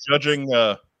 judging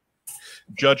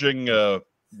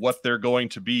what they're going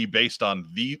to be based on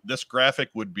this graphic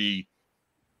would be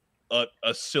a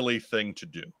silly thing to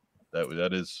do.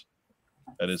 That is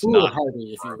not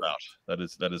Hardy, about. That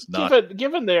is not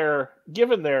given their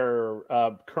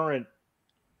current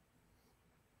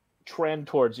trend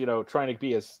towards trying to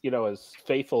be as as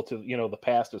faithful to the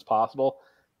past as possible.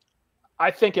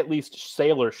 I think at least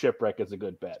Sailor Shipwreck is a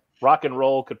good bet. Rock and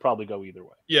Roll could probably go either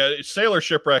way. Yeah, Sailor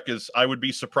Shipwreck I would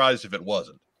be surprised if it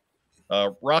wasn't.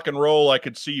 Rock and Roll, I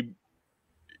could see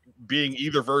being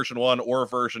either version 1 or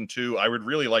version 2. I would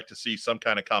really like to see some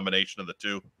kind of combination of the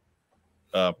two.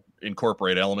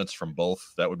 Incorporate elements from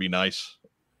both. That would be nice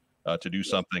to do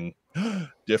something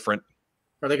different.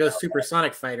 Or they go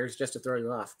Supersonic Fighters just to throw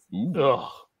you off.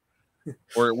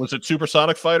 Or was it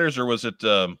Supersonic Fighters or was it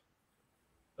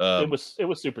It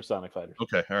was Supersonic Fighters.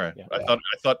 Okay, all right. Yeah. I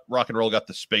thought Rock and Roll got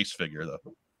the space figure though.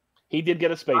 He did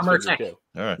get a space Armor figure Tech. too.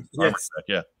 All right, Yes. Armor Tech,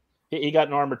 yeah. He got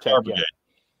an Armor Tech. Star Yeah. Brigade.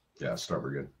 Yeah, Star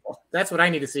Brigade. That's what I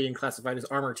need to see in Classified is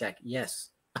Armor Tech. Yes.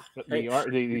 The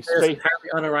There's space, entirely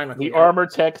unironically. the Armor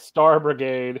Tech Star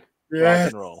Brigade Rock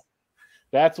Yes. and Roll.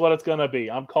 That's what it's gonna be.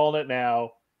 I'm calling it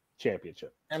now.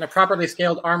 Championship. And a properly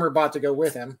scaled armor bot to go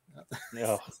with him.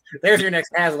 No, There's your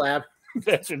next HasLab.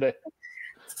 that's your name.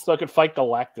 So I could fight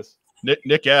Galactus.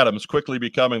 Nick Adams quickly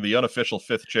becoming the unofficial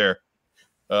fifth chair.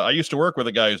 I used to work with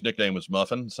a guy whose nickname was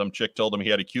Muffin. Some chick told him he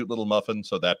had a cute little muffin,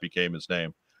 so that became his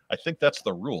name. I think that's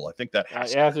the rule. I think that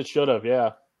has As it should have.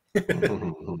 Yeah.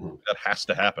 that has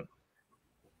to happen.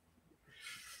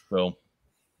 So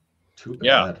Too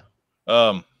Yeah.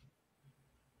 bad.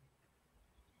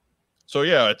 so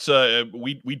yeah, it's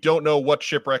we don't know what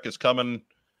shipwreck is coming.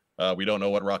 We don't know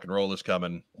what Rock and Roll is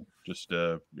coming. Just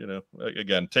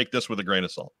again, take this with a grain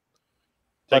of salt.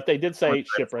 But they did say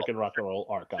Shipwreck and Rock and Roll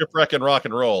are coming. Shipwreck and Rock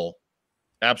and Roll,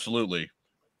 absolutely.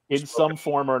 In some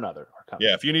form or another are coming.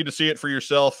 Yeah, if you need to see it for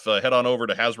yourself, head on over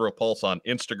to Hasbro Pulse on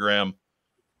Instagram,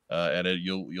 and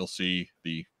you'll see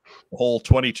the whole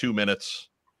 22 minutes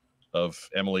of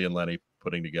Emily and Lenny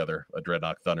putting together a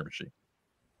Dreadnought Thunder Machine.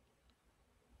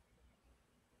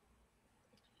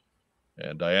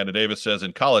 And Diana Davis says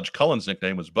in college, Cullen's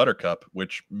nickname was Buttercup,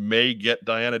 which may get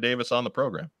Diana Davis on the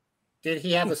program. Did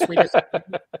he have the sweetest?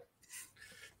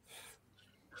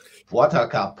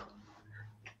 Buttercup.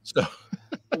 So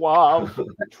Wow.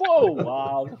 Whoa,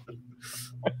 wow.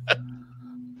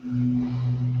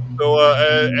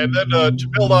 And then to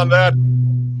build on that,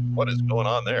 what is going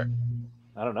on there?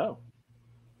 I don't know.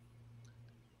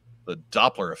 The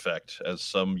Doppler effect as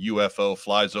some UFO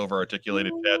flies over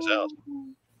articulated Chad's house.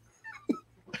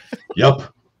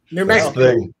 Yep. New That's Mexico.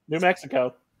 the thing. New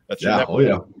Mexico. That's Yeah. your Oh,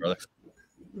 yeah. brother.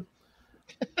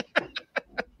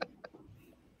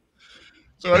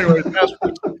 So, anyways,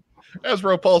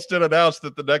 Hasbro Pulse did announce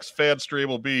that the next fan stream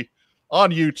will be on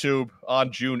YouTube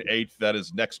on June 8th. That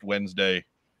is next Wednesday,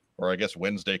 or I guess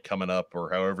Wednesday coming up,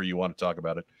 or however you want to talk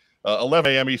about it.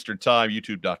 11 a.m. Eastern Time,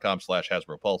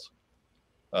 youtube.com/Hasbro Pulse.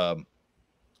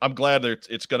 I'm glad that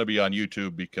it's going to be on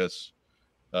YouTube because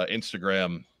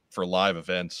Instagram for live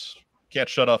events can't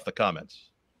shut off the comments.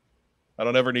 I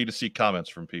don't ever need to see comments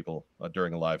from people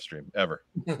during a live stream, ever.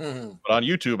 But on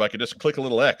YouTube, I can just click a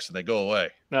little X and they go away.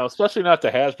 No, especially not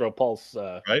the Hasbro Pulse.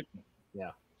 Right?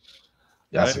 Yeah,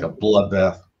 it's like a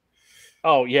bloodbath.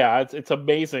 Oh, yeah. It's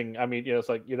amazing. I mean, it's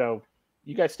like, you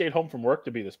guys stayed home from work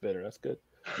to be this bitter. That's good.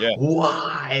 Yeah.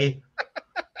 Why?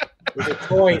 These are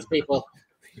toys, people.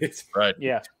 It's Right.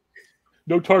 Yeah.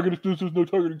 No Target exclusives, no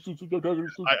Target exclusives, no Target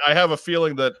exclusives. I have a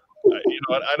feeling that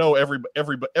I know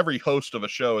every host of a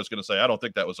show is going to say, I don't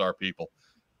think that was our people.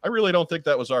 I really don't think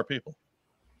that was our people.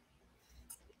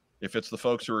 If it's the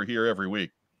folks who are here every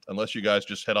week, unless you guys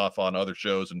just head off on other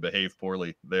shows and behave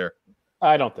poorly there,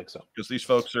 I don't think so. because these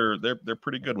folks they're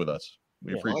pretty good with us.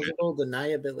 We appreciate it. plausible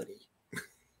deniability.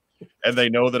 And they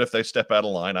know that if they step out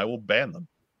of line, I will ban them.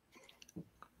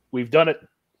 We've done it.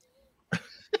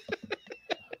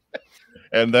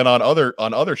 And then on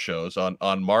other shows,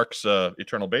 on Mark's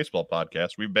Eternal Baseball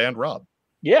podcast, we banned Rob.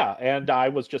 Yeah, and I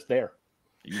was just there.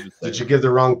 Did you give the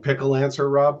wrong pickle answer,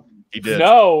 Rob? He did.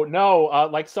 No.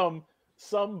 Like some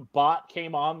bot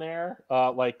came on there,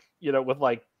 with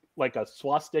like a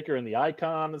swastika in the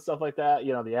icon and stuff like that.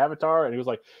 The avatar, and he was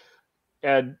like,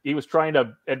 and he was trying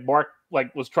to, and Mark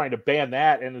was trying to ban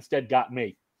that, and instead got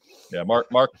me. Yeah, Mark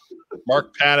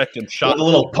panicked and shot. A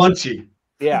little punchy.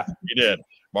 Yeah, He did.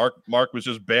 Mark was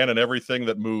just banning everything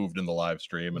that moved in the live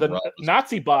stream. And the Rob was,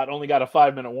 Nazi bot only got a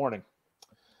 5-minute warning.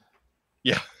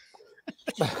 yeah,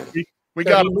 we So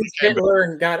got he used Hitler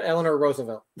and got Eleanor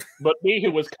Roosevelt. But me,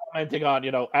 who was commenting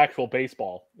on actual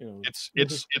baseball,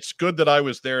 It's good that I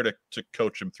was there to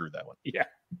coach him through that one. Yeah.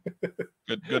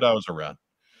 Good I was around.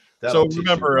 That'll So teach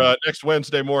remember, you, Rob. next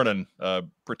Wednesday morning,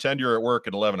 pretend you're at work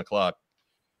at 11 o'clock.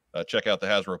 Check out the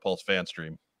Hasbro Pulse fan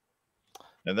stream,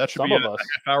 and that should some be of a us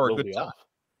half-hour will good be time. off.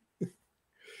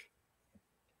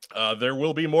 There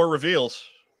will be more reveals.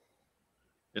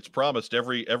 It's promised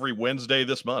every Wednesday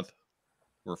this month,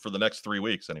 or for the next 3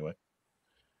 weeks anyway.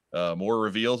 More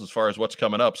reveals as far as what's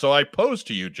coming up. So I pose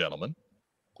to you, gentlemen,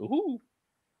 Ooh.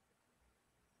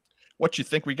 what you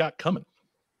think we got coming?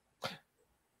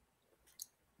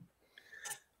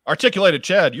 Articulated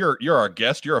Chad, you're our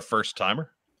guest. You're a first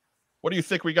timer. What do you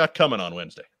think we got coming on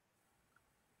Wednesday?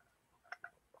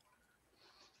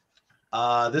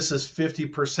 This is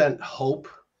 50% hope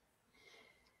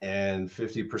and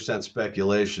 50%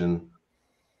 speculation.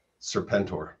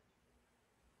 Serpentor.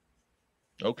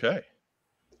 Okay.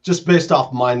 Just based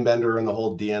off Mindbender and the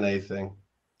whole DNA thing.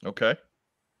 Okay.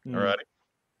 Hmm. All righty.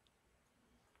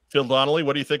 Phil Donnelly,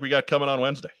 what do you think we got coming on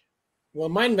Wednesday? Well,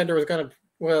 Mindbender was going to,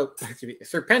 well, actually,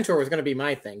 Serpentor was going to be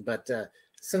my thing, but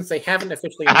since they haven't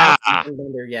officially announced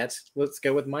Mindbender yet, let's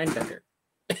go with Mindbender.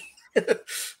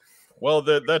 Well,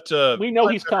 We know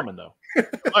he's coming though.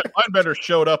 Mindbender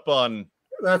showed up on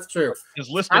That's true. his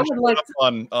listing showed like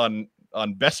up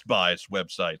on Best Buy's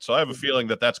website, so I have a feeling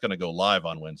that that's going to go live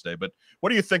on Wednesday. But what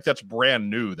do you think that's brand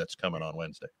new that's coming on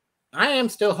Wednesday? I am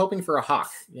still hoping for a Hawk.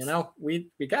 You know, we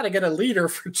got to get a leader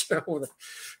for Joe.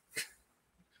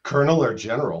 Colonel or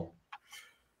General?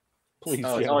 Please,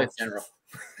 Oh, it's yeah. always General.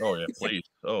 Oh yeah, please.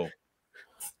 Oh,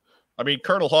 I mean,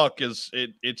 Colonel Hawk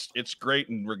it's great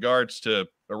in regards to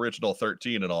original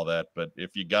 13 and all that, but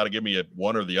if you got to give me a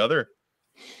one or the other,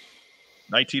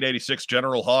 1986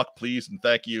 General Hawk, please and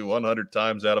thank you 100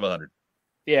 times out of 100.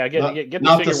 Yeah, get Not- the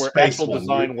not the figure where space actual one.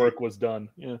 design work was done.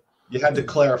 Yeah. You had to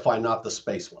clarify, not the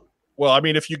space one. Well, I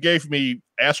mean, if you gave me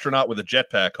astronaut with a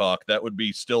jetpack Hawk, that would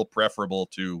be still preferable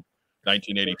to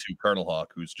 1982 Colonel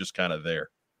Hawk, who's just kind of there.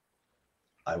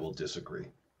 I will disagree.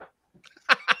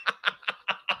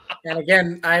 And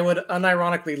again, I would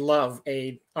unironically love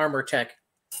a armor tech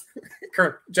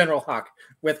General Hawk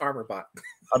with armor bot.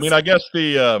 I mean, I guess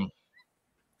that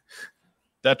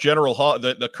General Hawk,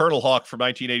 the Colonel Hawk from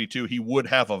 1982, he would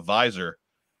have a visor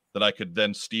that I could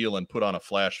then steal and put on a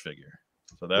Flash figure.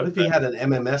 So that What if he had an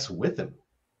MMS with him?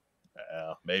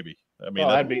 maybe. I mean,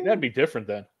 Well, that'd be different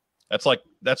then.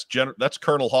 that's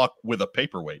Colonel Hawk with a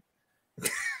paperweight.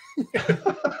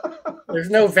 There's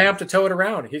no vamp to tow it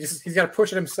around. He's got to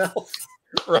push it himself.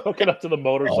 Hooking up to the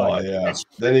motorcycle. Oh yeah.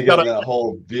 Then you got that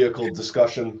whole vehicle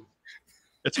discussion.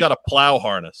 It's got a plow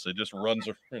harness. It just runs,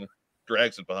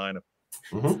 drags it behind him.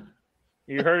 Mhm.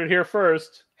 You heard it here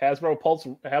first. Hasbro Pulse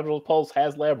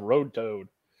HasLab Road Toad.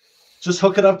 Just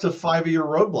hook it up to 5 of your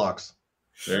roadblocks.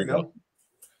 There you go.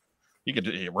 You could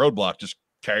do a roadblock, just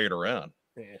carry it around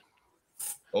Yeah.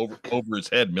 over his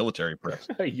head, military press.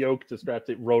 A yoke to strap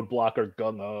the roadblocker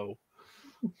gung ho.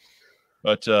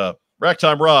 But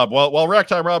Racktime Rob, while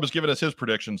Racktime Rob is giving us his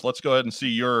predictions, let's go ahead and see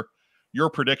your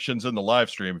predictions in the live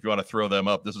stream. If you want to throw them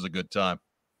up, this is a good time.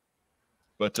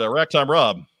 But Racktime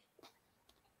Rob,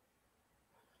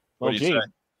 what Well, do you say?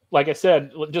 like I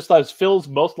said, just as Phil's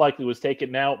most likely was taken,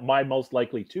 now my most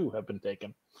likely too have been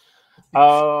taken.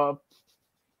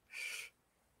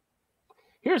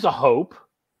 Here's a hope.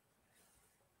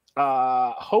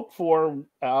 Hope for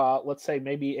let's say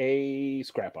maybe a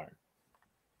scrap iron.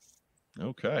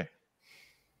 Okay.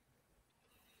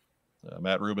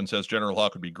 Matt Rubin says General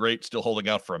Hawk would be great. Still holding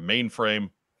out for a mainframe.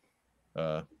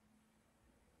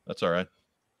 That's all right.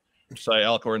 Cy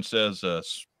Alcorn says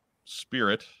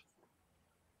Spirit.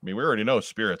 I mean, we already know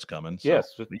Spirit's coming. So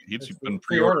Yes, he's been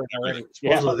pre-ordered already.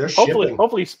 yeah. Supposedly they're shipping.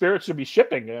 Hopefully, Spirit should be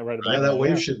shipping right about Yeah, now. that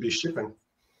wave should be shipping.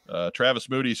 Travis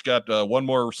Moody's got one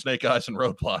more Snake Eyes and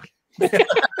Roadblock. That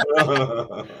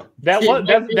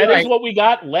is what we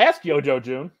got last Yojo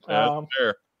June. That's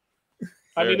fair.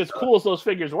 I mean, as cool as those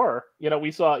figures were,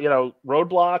 we saw,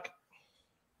 Roadblock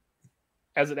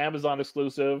as an Amazon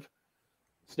exclusive,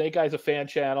 Snake Eyes a fan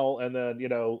channel, and then,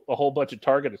 a whole bunch of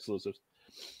Target exclusives.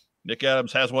 Nick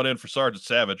Adams has one in for Sergeant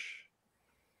Savage.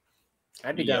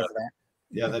 I'd be down for that.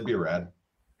 Yeah, that'd be rad.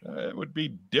 It would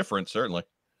be different, certainly.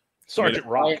 Sergeant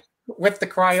Rock. With the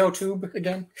cryo tube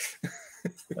again.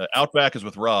 Outback is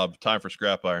with Rob. Time for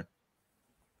scrap iron.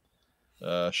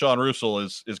 Sean Russell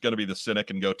is going to be the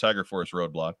cynic and go Tiger Force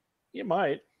Roadblock. He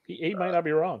might. He might not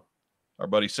be wrong. Our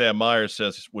buddy Sam Myers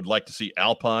says would like to see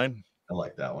Alpine. I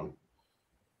like that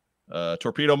one.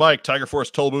 Torpedo Mike, Tiger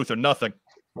Force toll booth or nothing.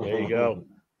 There you go.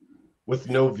 With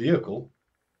no vehicle.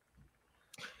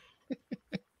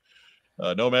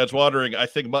 Nomad's Wandering. I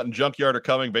think Mutton Junkyard are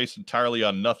coming based entirely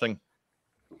on nothing.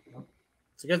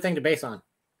 It's a good thing to base on.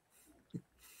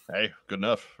 Hey, good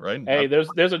enough, right? Hey,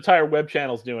 there's entire web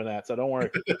channels doing that, so don't worry.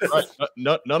 Right.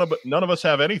 None of us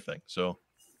have anything. So,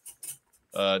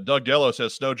 Doug Dello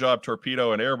says Snow Job,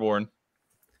 Torpedo, and Airborne.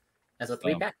 As a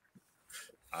 3-pack.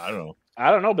 I don't know.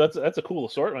 I don't know, but that's a cool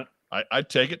assortment. I'd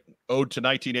take it. Ode to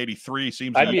 1983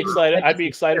 seems. I'd be excited. I'd be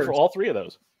excited for all three of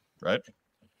those. Right.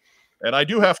 And I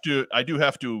do have to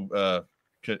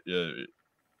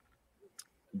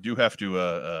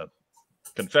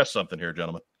confess something here,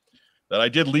 gentlemen, that I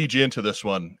did lead you into this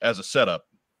one as a setup.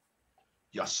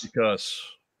 Yes. Because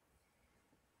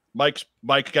Mike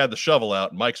got the shovel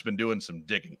out. Mike's been doing some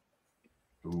digging.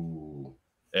 Ooh.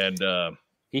 And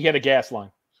He hit a gas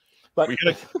line. But we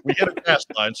hit a gas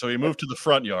line, so he moved to the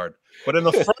front yard. But in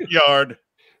the front yard,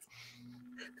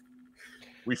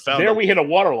 we found we hit a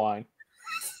water line.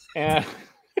 And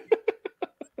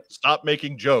Stop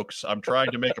making jokes. I'm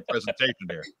trying to make a presentation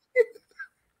here.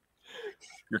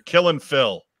 You're killing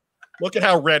Phil. Look at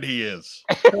how red he is.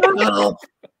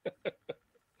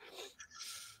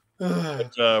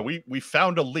 But, we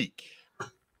found a leak,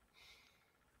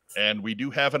 and we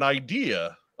do have an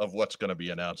idea of what's going to be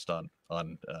announced on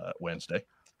Wednesday.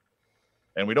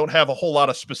 And we don't have a whole lot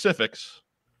of specifics,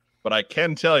 but I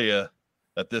can tell you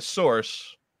that this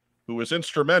source, who was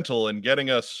instrumental in getting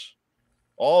us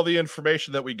all the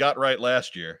information that we got right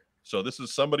last year, so this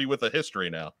is somebody with a history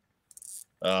now.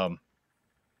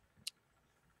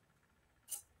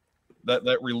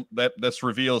 This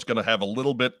reveal is going to have a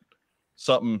little bit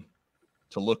something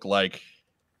to look like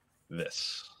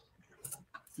this.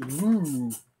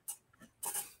 Ooh.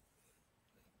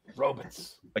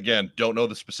 Robots. Again, don't know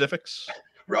the specifics.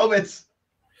 Robots.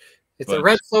 It's a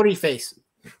red floaty face.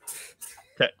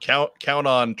 Count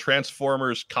on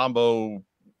Transformers combo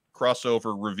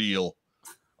crossover reveal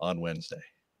on Wednesday.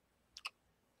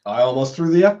 I almost threw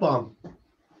the F-bomb.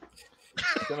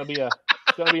 It's gonna be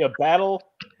a battle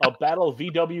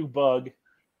VW bug.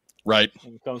 Right.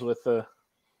 It comes with the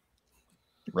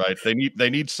right. They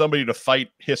need somebody to fight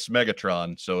Hiss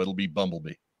Megatron, so it'll be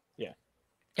Bumblebee. Yeah.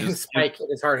 And Spike in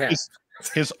his hard hat.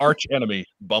 His arch enemy,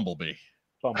 Bumblebee.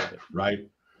 Right.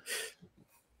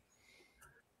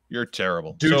 You're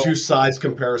terrible. Due to size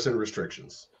comparison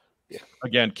restrictions.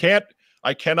 Again,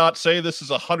 I cannot say this is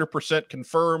 100%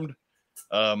 confirmed.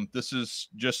 This is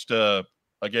just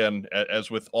again, as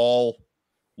with all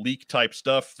leak type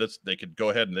stuff, they could go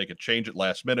ahead and they could change it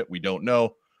last minute. We don't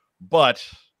know, but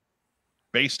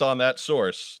based on that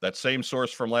source, that same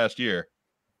source from last year,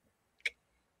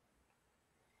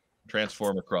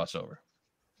 Transformer crossover.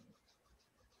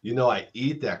 You know, I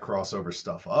eat that crossover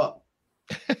stuff up.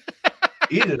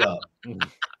 Eat it up.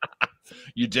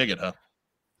 You dig it, huh?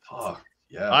 Oh,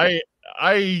 yeah.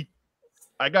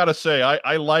 I gotta say,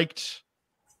 I liked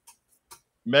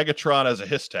Megatron as a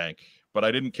Hiss tank, but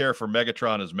I didn't care for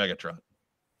Megatron as Megatron.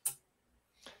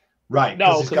 Right.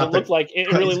 No, because it looked like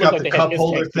it really looked like the they cup had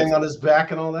holder thing on his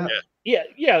back and all that. Yeah.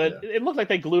 It looked like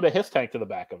they glued a Hiss tank to the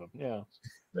back of him. Yeah.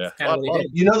 Yeah.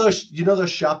 You know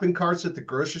those shopping carts at the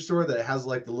grocery store that has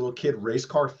like the little kid race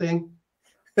car thing?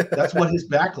 That's what his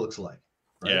back looks like.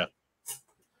 Right?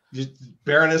 Yeah.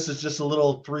 Baroness is just a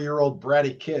little 3-year-old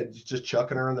bratty kid just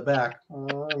chucking her in the back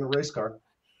in a race car.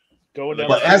 Going down,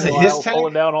 but as a Hiss tank,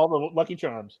 pulling down all the Lucky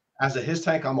Charms. As a Hiss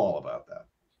tank, I'm all about that.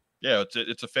 Yeah,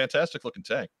 it's a fantastic looking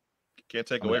tank. Can't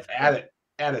take away from it.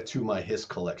 Add it to my Hiss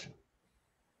collection.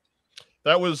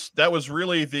 That was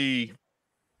really the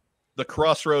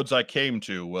crossroads I came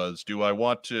to was, do I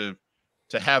want to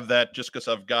have that just because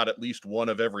I've got at least one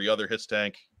of every other Hiss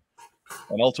tank?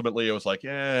 And ultimately it was like,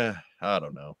 I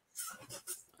don't know.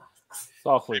 It's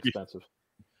awfully expensive.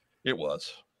 It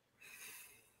was.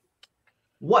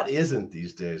 What isn't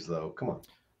these days, though? Come on.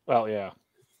 Well, yeah.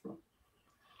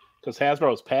 Because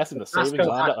Hasbro is passing the savings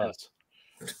on to us.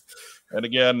 And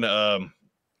again,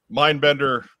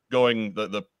 Mindbender going,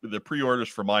 the pre-orders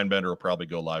for Mindbender will probably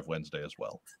go live Wednesday as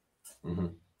well. Mm-hmm.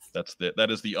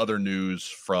 That is the other news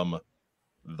from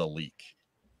the leak.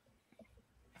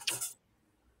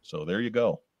 So there you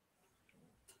go.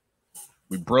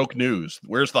 We broke news.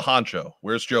 Where's the honcho?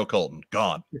 Where's Joe Colton?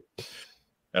 Gone.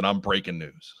 And I'm breaking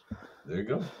news. There you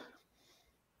go.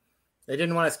 They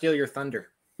didn't want to steal your thunder.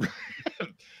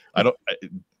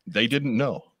 They didn't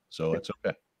know, so it's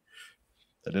okay.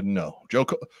 They didn't know. Joe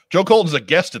Colton's a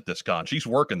guest at this con. She's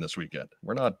working this weekend.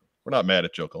 We're not mad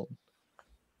at Joe Colton.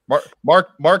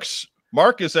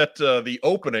 Mark is at the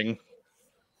opening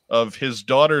of his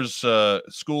daughter's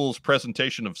school's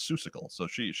presentation of Seussical. So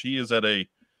she is at an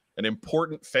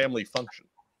important family function.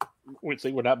 We'd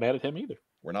say we're not mad at him either.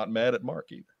 We're not mad at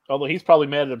Mark either. Although he's probably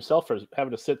mad at himself for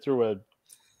having to sit through a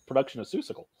production of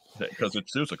Seussical. Because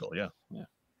it's Seussical, yeah.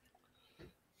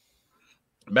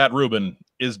 Matt Rubin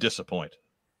is disappointed.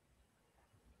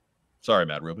 Sorry,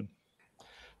 Matt Rubin.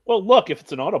 Well, look, if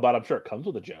it's an Autobot, I'm sure it comes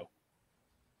with a Joe.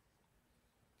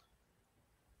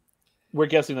 We're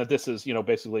guessing that this is,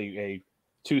 basically a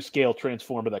 2-scale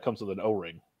Transformer that comes with an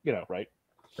O-ring, right?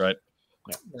 Right.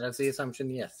 Yeah. That's the assumption,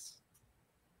 yes.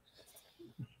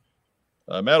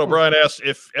 Matt O'Brien asks,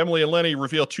 if Emily and Lenny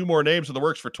reveal 2 more names in the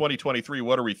works for 2023,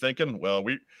 what are we thinking? Well,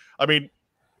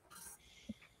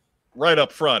 right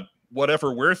up front,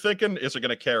 whatever we're thinking isn't going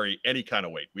to carry any kind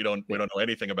of weight. We don't know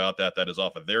anything about that. That is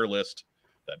off of their list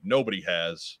that nobody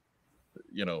has.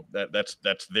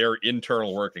 That's their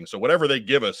internal working. So whatever they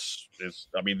give us is,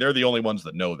 they're the only ones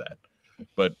that know that.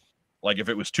 But like, if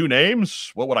it was 2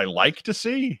 names, what would I like to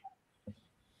see?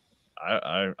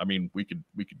 I mean,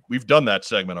 we've done that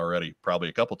segment already probably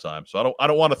a couple times. So I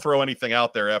don't want to throw anything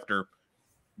out there after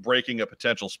breaking a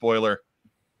potential spoiler.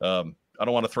 I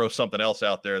don't want to throw something else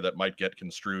out there that might get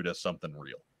construed as something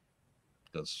real,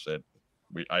 because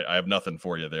I have nothing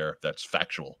for you there that's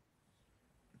factual.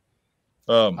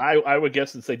 I would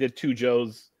guess since they did 2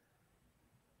 Joes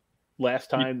last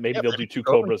time, maybe they'll do 2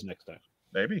 Cobras next time.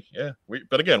 Maybe, yeah.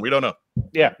 But again, we don't know.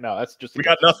 Yeah, no, that's just we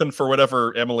got nothing for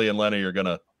whatever Emily and Lenny are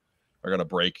gonna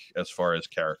break as far as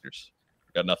characters.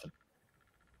 We got nothing.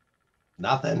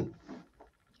 Nothing.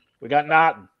 We got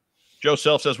nothing. Joe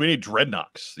Self says we need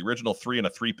Dreadnoks, the original 3 in a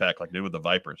 3-pack, like they did with the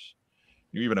Vipers.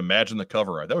 You even imagine the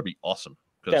cover art. That would be awesome.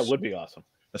 That would be awesome.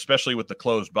 Especially with the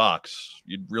closed box.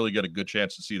 You'd really get a good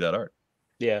chance to see that art.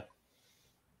 Yeah.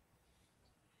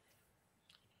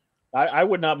 I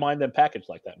would not mind them packaged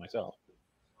like that myself.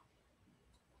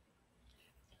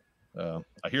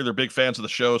 I hear they're big fans of the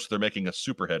show, so they're making a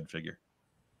Superhead figure.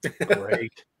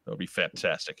 Great. That would be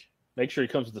fantastic. Make sure he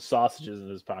comes with the sausages in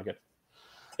his pocket.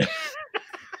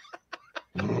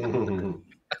 And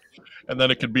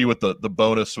then it could be with the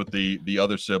bonus with the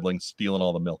other siblings stealing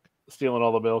all the milk. Stealing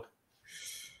all the milk.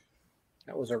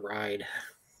 That was a ride.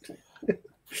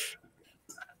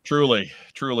 Truly.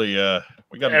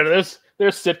 We got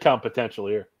there's sitcom potential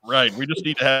here. Right. We just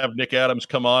need to have Nick Adams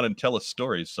come on and tell us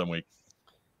stories some week.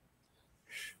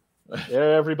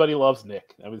 Everybody loves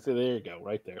Nick. I would say there you go,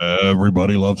 right there.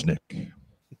 Everybody loves Nick.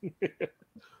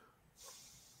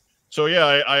 So yeah,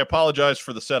 I apologize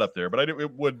for the setup there, but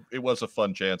it was a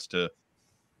fun chance to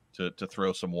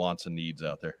throw some wants and needs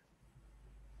out there.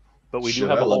 But we do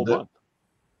have a whole month.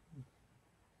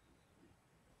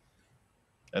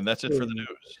 And that's it for the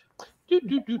news.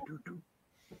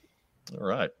 All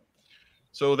right.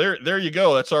 So there you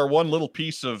go. That's our one little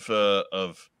piece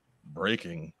of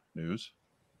breaking news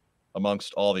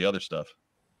amongst all the other stuff.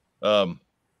 And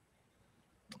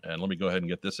let me go ahead and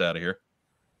get this out of here.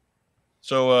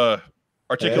 So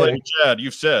Articulating Chad,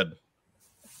 you've said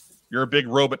you're a big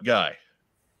robot guy.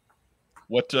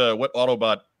 What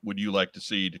Autobot would you like to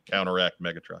see to counteract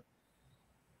Megatron?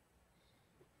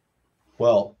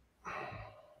 Well,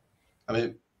 I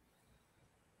mean,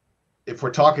 if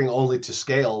we're talking only to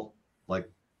scale, like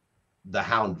the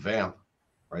Hound Vamp,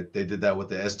 right? They did that with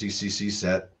the SDCC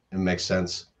set. It makes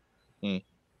sense.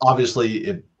 Obviously,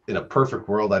 in a perfect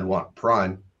world, I'd want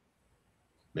Prime.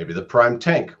 Maybe the Prime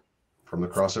tank from the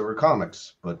crossover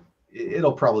comics, but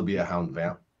it'll probably be a Hound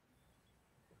Vamp.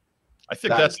 I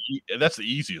think that's the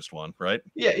easiest one, right?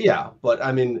 Yeah. But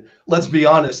I mean, let's be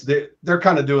honest. They're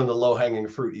kind of doing the low-hanging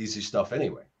fruit, easy stuff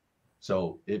anyway.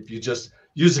 So if you just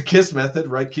use the KISS method,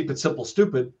 right? Keep it simple,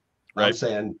 stupid. Right. I'm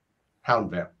saying Hound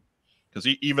Vamp. Because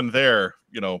even there,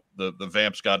 the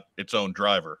Vamp's got its own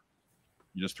driver.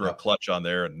 You just throw a clutch on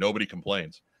there and nobody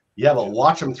complains. Yeah, but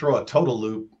watch them throw a total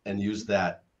loop and use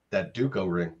that Duco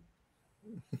ring.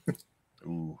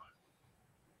 Ooh.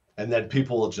 And then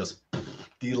people will just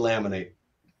delaminate.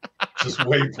 Just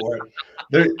wait for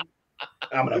it.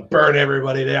 I'm gonna burn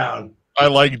everybody down. I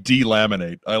like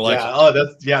delaminate. I like.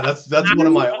 Yeah, that's one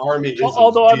of my army.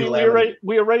 Although I mean,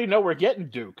 we already know we're getting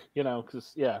Duke.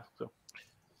 Because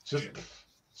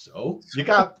so you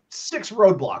got 6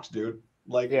 roadblocks, dude.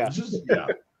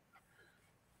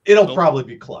 It'll probably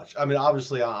be clutch. I mean,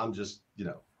 obviously, I'm just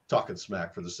talking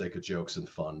smack for the sake of jokes and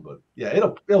fun, but yeah,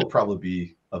 it'll probably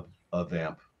be a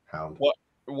Vamp Hound.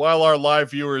 While our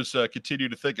live viewers continue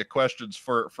to think of questions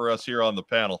for us here on the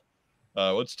panel,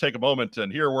 let's take a moment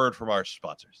and hear a word from our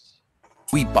sponsors.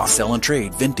 We buy, sell, and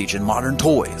trade vintage and modern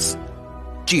toys.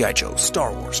 G.I. Joe,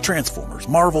 Star Wars, Transformers,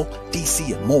 Marvel,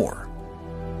 DC, and more.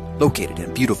 Located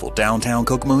in beautiful downtown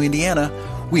Kokomo, Indiana,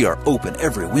 we are open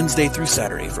every Wednesday through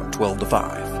Saturday from 12 to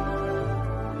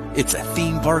 5. It's a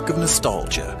theme park of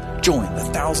nostalgia. Join the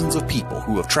thousands of people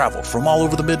who have traveled from all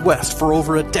over the Midwest for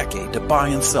over a decade to buy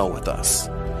and sell with us.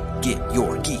 Get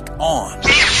your geek on.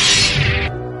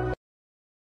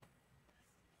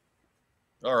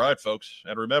 All right, folks.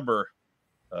 And remember,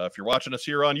 if you're watching us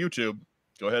here on YouTube,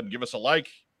 go ahead and give us a like.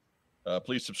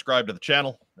 Please subscribe to the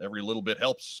channel. Every little bit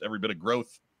helps, every bit of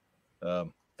growth.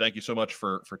 Thank you so much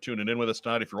for tuning in with us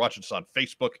tonight. If you're watching us on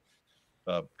Facebook,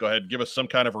 go ahead and give us some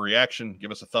kind of a reaction.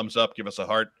 Give us a thumbs up. Give us a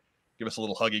heart. Give us a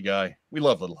little huggy guy. We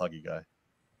love little huggy guy.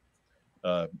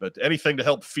 But anything to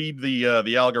help feed the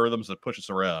algorithms that push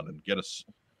us around and get us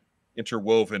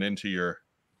interwoven into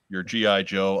your G.I.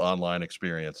 Joe online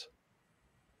experience.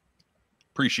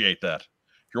 Appreciate that.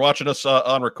 If you're watching us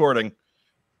on recording,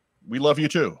 we love you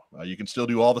too. You can still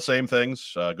do all the same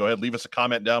things. Go ahead, leave us a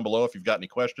comment down below if you've got any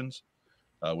questions.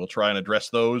 We'll try and address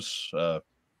those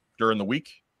during the week.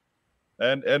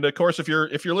 And of course, if you're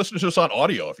listening to us on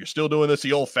audio, if you're still doing this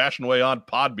the old-fashioned way on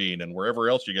Podbean and wherever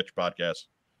else you get your podcasts,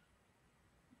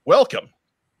 welcome.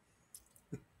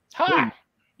 Hi.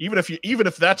 Even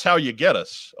if that's how you get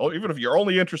us, or even if you're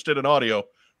only interested in audio,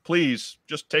 please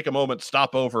just take a moment,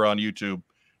 stop over on YouTube,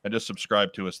 and just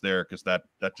subscribe to us there, because that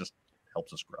just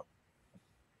helps us grow.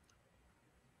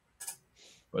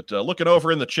 But looking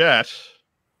over in the chat,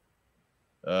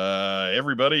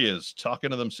 everybody is talking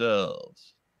to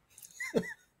themselves.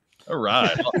 All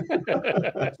right.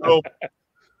 So,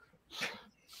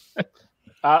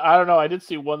 I don't know. I did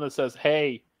see one that says,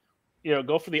 "Hey,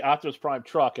 go for the Optimus Prime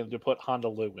truck and to put Honda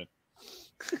Lou in."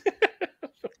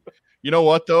 you know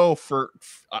what though?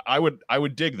 I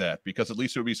would dig that, because at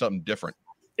least it would be something different.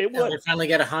 It would. We finally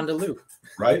get a Honda Lou.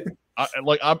 Right?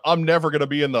 I'm never gonna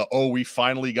be in the we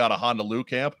finally got a Honda Lou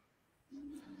camp.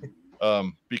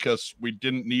 Because we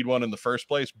didn't need one in the first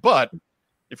place. But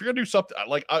if you're gonna do something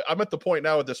like I'm at the point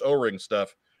now with this O-ring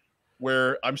stuff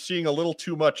where I'm seeing a little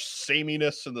too much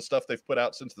sameness in the stuff they've put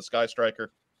out since the Sky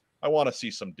Striker. I want to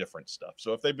see some different stuff.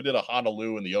 So if they did a Honda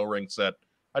Lou in the O-ring set,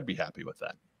 I'd be happy with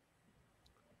that.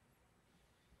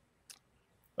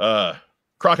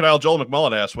 Crocodile Joel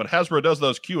McMullen asks, when Hasbro does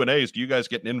those Q&As, do you guys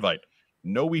get an invite?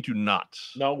 No, we do not.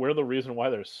 No, we're the reason why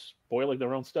they're spoiling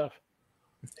their own stuff.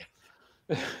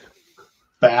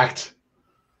 Fact.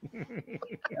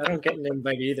 I don't get an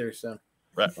invite either, so.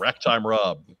 Rack Time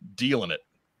Rob, dealing it.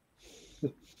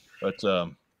 But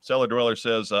Cellar Dweller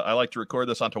says, I like to record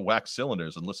this onto wax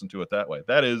cylinders and listen to it that way.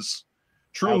 That is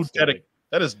true.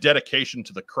 That is dedication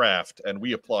to the craft, and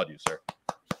we applaud you, sir.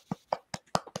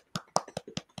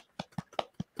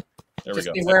 There Just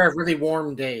we go. beware of really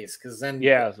warm days, because then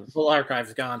the full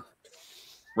archive's gone.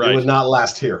 It would not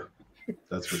last here.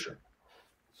 That's for sure.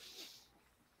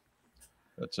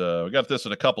 But we got this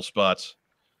in a couple spots.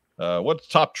 What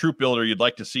top troop builder you'd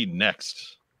like to see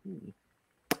next?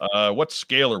 What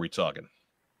scale are we talking?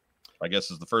 I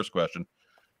guess is the first question.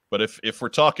 But if we're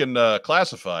talking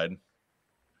classified,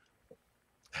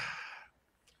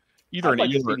 either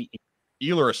an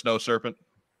eel or a snow serpent.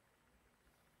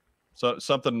 So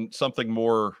something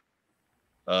more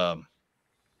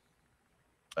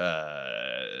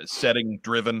setting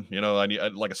driven. I need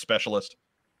like a specialist.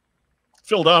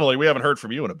 Phil Donnelly, we haven't heard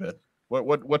from you in a bit.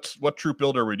 What troop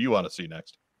builder would you want to see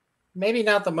next? Maybe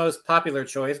not the most popular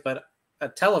choice, but a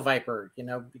Televiper.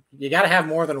 You got to have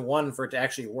more than one for it to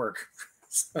actually work.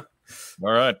 All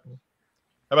right.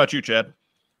 How about you, Chad?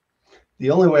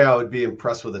 The only way I would be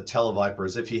impressed with a Televiper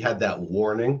is if he had that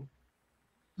warning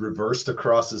reversed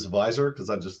across his visor, because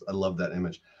I love that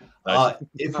image. Nice.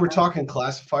 If we're talking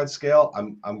classified scale,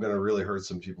 I'm going to really hurt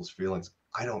some people's feelings.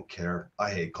 I don't care.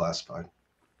 I hate classified.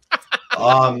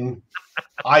 I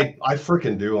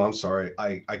freaking do. I'm sorry.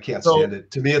 I can't stand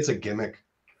it. To me, it's a gimmick.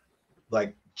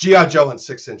 Like G.I. Joe in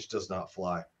 6-inch does not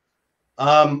fly.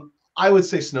 I would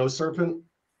say Snow Serpent,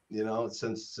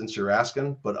 since you're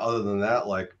asking. But other than that,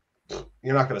 like,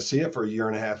 you're not going to see it for a year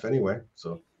and a half anyway.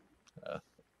 So,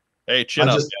 hey, chin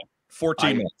up.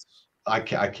 14 months. I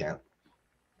can't.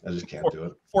 I just can't do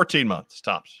it. 14 months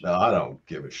tops. No, I don't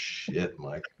give a shit,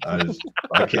 Mike. I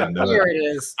can't do it. Here it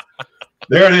is.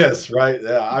 There it is, right?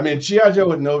 Yeah. I mean, G.I. Joe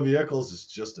with no vehicles is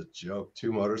just a joke.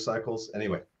 2 motorcycles.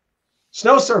 Anyway,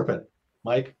 Snow Serpent,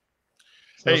 Mike.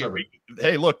 Snow Serpent.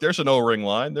 Hey, look, there's an O-ring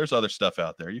line. There's other stuff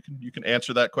out there. You can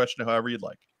answer that question however you'd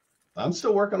like. I'm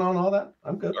still working on all that.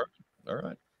 I'm good. All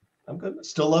right. I'm good.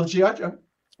 Still love G.I. Joe.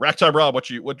 Rack Time Rob, what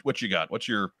you got? What's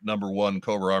your number one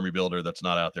Cobra Army builder that's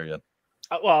not out there yet?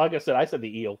 Well, like I said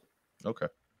the eel. Okay.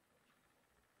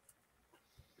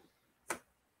 Let's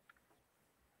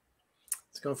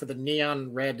go for the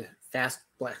neon red fast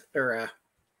black or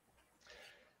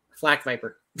Flak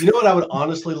Viper. You know what I would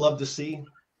honestly love to see?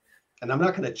 And I'm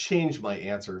not going to change my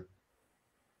answer.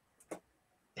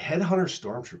 Headhunter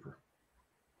Stormtrooper.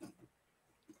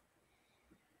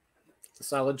 It's a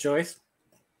solid choice.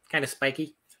 Kind of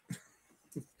spiky.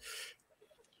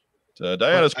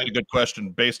 Diana's got a good question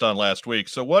based on last week.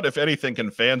 So what, if anything, can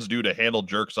fans do to handle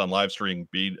jerks on live stream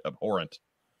be abhorrent?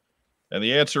 And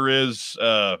the answer is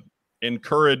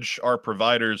encourage our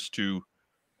providers to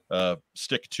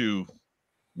stick to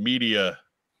media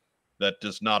that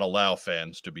does not allow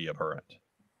fans to be abhorrent.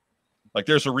 Like,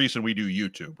 there's a reason we do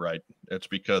YouTube, right? It's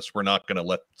because we're not going to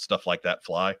let stuff like that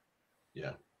fly.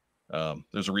 Yeah.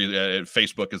 There's a reason.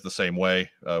 Facebook is the same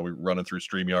way. We're running through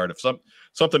StreamYard. If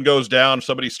something goes down,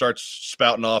 somebody starts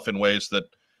spouting off in ways that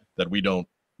we don't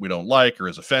like or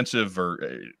is offensive,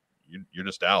 or you're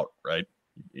just out, right?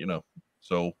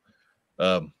 So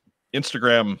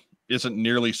Instagram isn't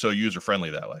nearly so user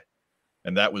friendly that way,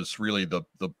 and that was really the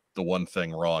one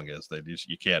thing wrong is that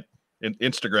you can't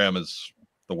Instagram is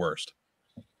the worst.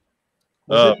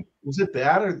 Was it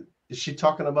bad, or is she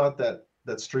talking about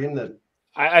that stream that?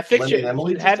 I think Lenny and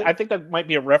Emily it had. just did? I think that might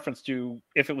be a reference to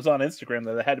if it was on Instagram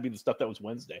that it had to be the stuff that was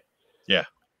Wednesday. Yeah.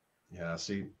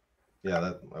 See. Yeah.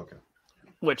 That okay.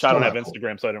 Which I don't have Still not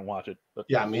Instagram, so I didn't watch it. But.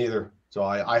 Yeah, me either. So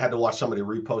I had to watch somebody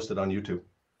repost it on YouTube.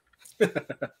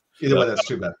 Either way, that's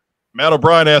too bad. Matt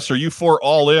O'Brien asks, "Are you for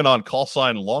all in on call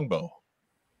sign Longbow?"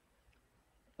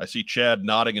 I see Chad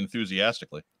nodding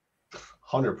enthusiastically.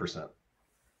 100%.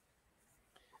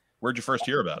 Where'd you first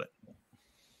hear about it?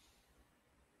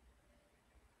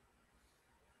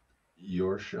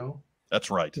 Your show? That's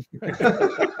right.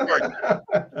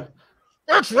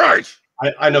 That's right.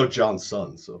 I know John's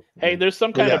son, so Hey, there's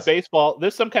some kind Yes. of baseball.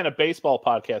 There's some kind of baseball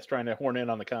podcast trying to horn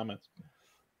in on the comments.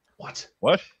 What?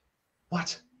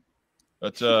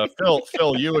 That's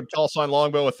Phil, you and call sign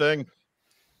Longbow a thing?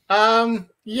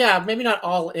 Yeah, maybe not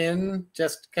all in,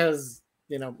 just because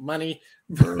money.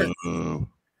 I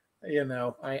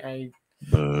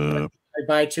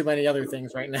buy too many other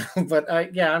things right now,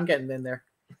 but yeah, I'm getting in there.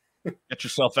 Get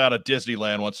yourself out of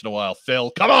Disneyland once in a while,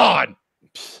 Phil. Come on.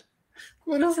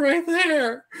 What is right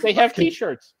there? They have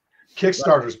T-shirts.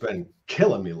 Kickstarter's been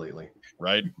killing me lately.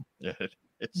 Right? Yeah,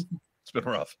 it's been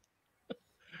rough.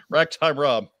 Rack time,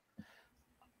 Rob.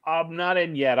 I'm not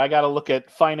in yet. I got to look at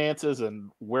finances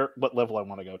and what level I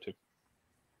want to go to.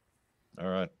 All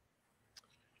right.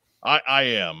 I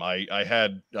am.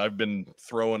 I've been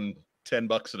throwing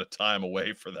 $10 at a time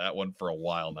away for that one for a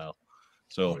while now.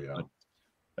 So yeah.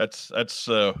 that's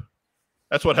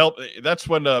what helped. That's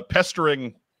when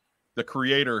pestering the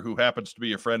creator, who happens to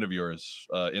be a friend of yours,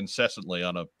 incessantly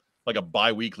on a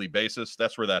bi-weekly basis.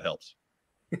 That's where that helps.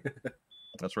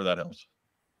 That's where that helps.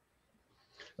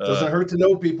 Doesn't hurt to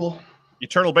know people.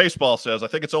 Eternal Baseball says, "I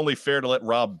think it's only fair to let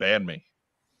Rob ban me."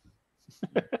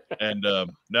 And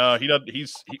no, he doesn't.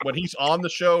 When he's on the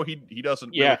show, he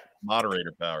doesn't. Really have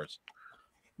moderator powers.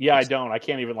 Yeah, I don't. I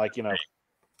can't even I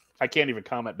can't even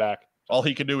comment back. All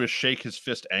he can do is shake his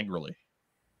fist angrily.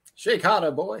 Shake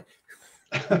harder, boy.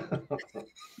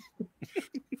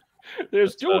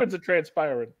 There's two words that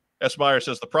transpiring. S. Meyer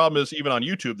says, "The problem is, even on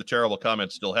YouTube, the terrible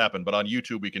comments still happen, but on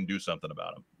YouTube, we can do something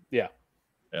about them." Yeah.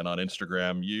 And on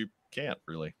Instagram, you can't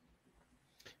really.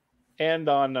 And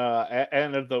on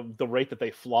and at the rate that they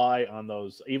fly on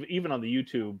those, even on the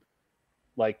YouTube,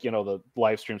 the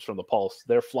live streams from the Pulse,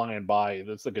 they're flying by.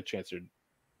 There's a good chance you're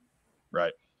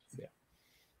right. Yeah.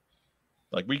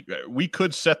 Like we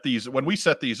could set these when we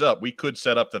set these up. We could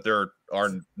set up that there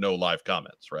are no live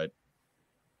comments. Right.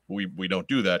 We don't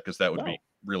do that because that would be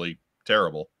really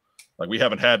terrible. Like we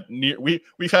haven't had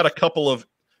we've had a couple of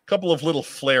little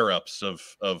flare-ups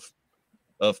of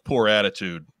poor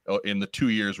attitude in the 2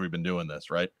 years we've been doing this,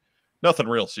 right? Nothing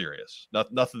real serious.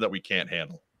 Nothing that we can't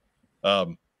handle.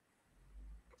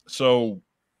 So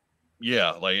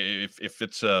yeah, like if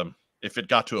it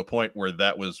got to a point where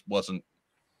that wasn't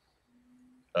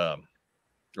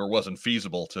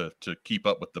feasible to keep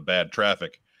up with the bad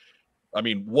traffic, I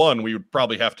mean, one, we would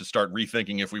probably have to start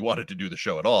rethinking if we wanted to do the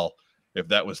show at all, if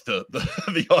that was the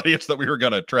the audience that we were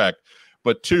going to attract.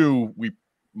 But two, we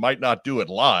might not do it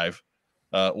live,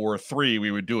 or three, we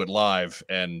would do it live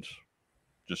and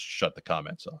just shut the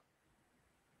comments off.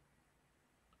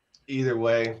 Either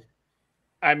way,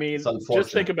 I mean,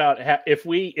 just think about if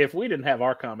we didn't have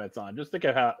our comments on. Just think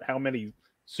of how many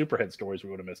Superhead stories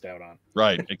we would have missed out on.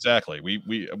 Right, exactly.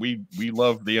 We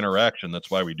love the interaction.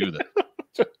 That's why we do that.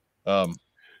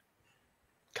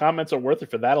 Comments are worth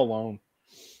it for that alone.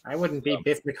 I wouldn't be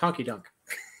Biff McHonky Dunk.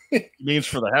 Means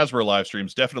for the Hasbro live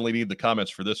streams, definitely need the comments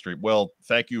for this stream. Well,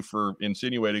 thank you for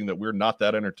insinuating that we're not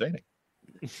that entertaining.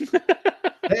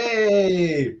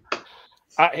 Hey,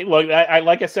 look,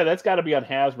 like I said, that's got to be on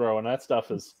Hasbro, and that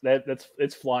stuff is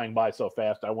it's flying by so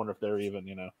fast. I wonder if they're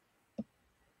even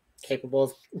capable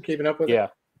of keeping up with it.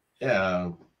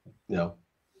 Yeah,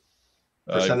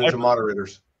 percentage of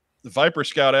moderators. The Viper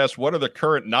Scout asks, "What are the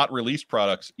current not released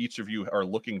products each of you are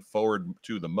looking forward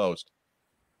to the most?"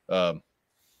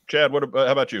 Chad, how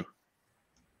about you?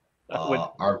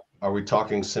 Are we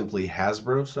talking simply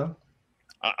Hasbro stuff?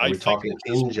 Are we talking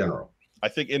in general? I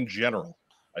think in general.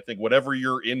 I think whatever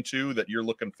you're into that you're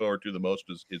looking forward to the most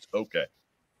is okay.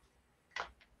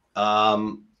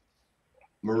 Marauder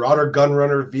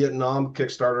Gunrunner Vietnam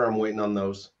Kickstarter. I'm waiting on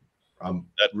those. I'm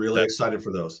really excited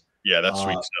for those. Yeah, that's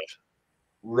sweet stuff.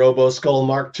 Robo Skull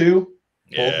Mark II.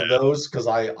 Yeah. Both of those, because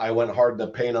I went hard in the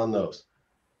paint on those.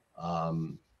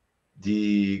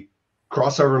 The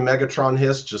crossover Megatron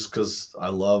Hiss, just because I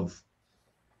love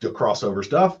the crossover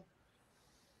stuff.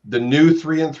 The new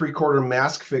 3 3/4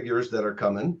 mask figures that are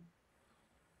coming.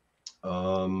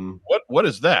 What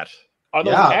is that? Are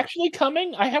those Yeah. actually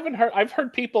coming? I haven't heard. I've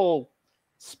heard people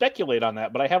speculate on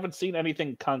that, but I haven't seen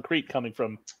anything concrete coming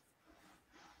from.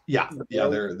 Yeah,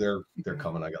 they're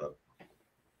coming.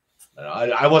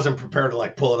 I wasn't prepared to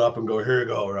like pull it up and go, here you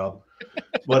go, Rob.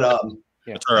 But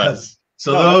Yeah. It's all right.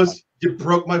 so No, those you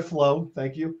broke my flow.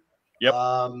 Thank you. Yep.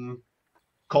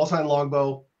 Call Sign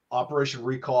Longbow, Operation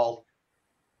Recall.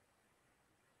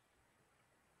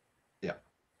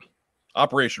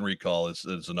 Operation Recall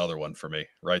is another one for me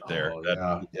right there.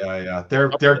 Oh, yeah.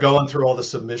 They're going through all the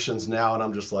submissions now, and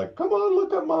I'm just like, come on,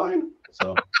 look at mine.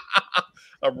 So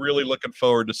I'm really looking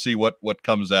forward to see what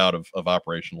comes out of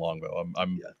Operation Longbow.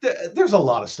 there's a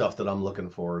lot of stuff that I'm looking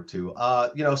forward to.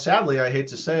 Sadly, I hate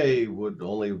to say,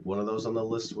 only one of those on the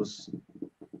list was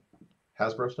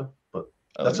Hasbro stuff, but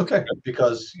that's okay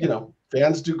because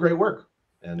fans do great work,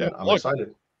 and I'm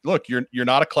excited. Look, you're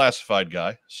not a classified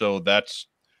guy, so that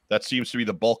seems to be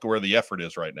the bulk of where the effort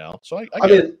is right now. So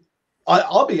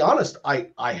I'll be honest.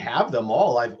 I have them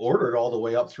all. I've ordered all the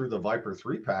way up through the Viper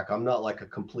 3-pack. I'm not like a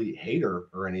complete hater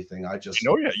or anything. I just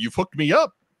you've hooked me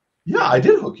up. Yeah, I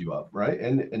did hook you up, right?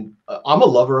 And I'm a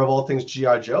lover of all things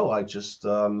G.I. Joe. I just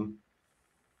I'm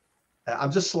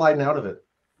just sliding out of it.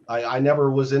 I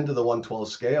never was into the 1/12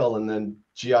 scale, and then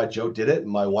G.I. Joe did it,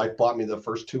 and my wife bought me the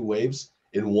first 2 waves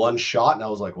in one shot, and I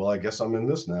was like, well, I guess I'm in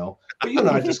this now. But you and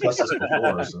I discussed this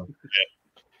before, so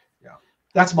yeah,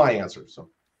 that's my answer. So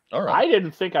all right, I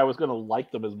didn't think I was going to like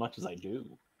them as much as I do.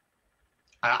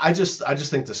 I just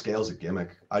think the scale's a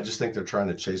gimmick. I just think they're trying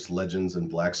to chase Legends and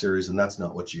Black Series, and that's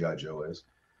not what G.I. Joe is.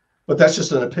 But that's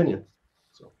just an opinion.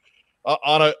 So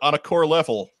on a core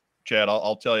level, Chad,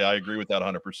 I'll tell you, I agree with that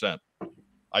 100%.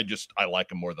 I like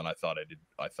them more than I thought I did.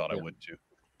 I thought I would too.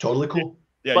 Totally cool.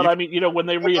 Yeah, but I mean, when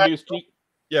they reintroduced,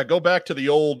 go back to the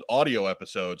old audio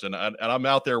episodes, and I'm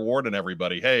out there warning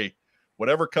everybody, hey,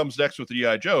 whatever comes next with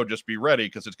G.I. Joe, just be ready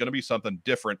because it's going to be something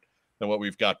different than what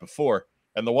we've got before.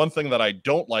 And the one thing that I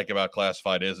don't like about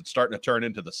Classified is it's starting to turn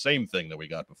into the same thing that we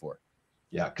got before.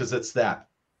 Yeah, because it's that.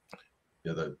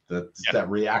 Yeah, that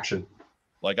reaction.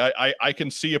 Like I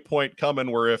can see a point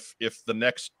coming where if the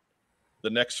next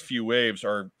few waves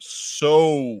are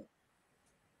so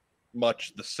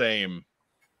much the same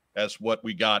as what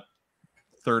we got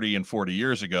 30 and 40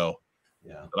 years ago,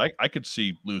 that I could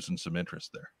see losing some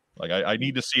interest there. Like I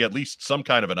need to see at least some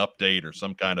kind of an update or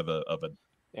some kind of a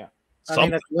I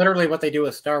mean, that's literally what they do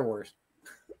with Star Wars.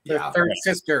 Their third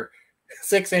sister,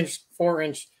 6-inch,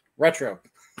 4-inch retro.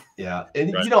 Yeah.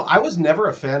 And, I was never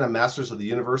a fan of Masters of the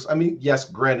Universe. I mean, yes,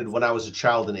 granted, when I was a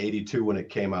child in 82, when it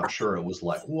came out, sure, it was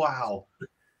like, wow.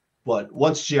 But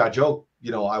once G.I. Joe,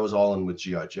 I was all in with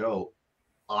G.I. Joe.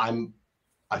 I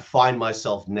find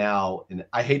myself now, and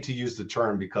I hate to use the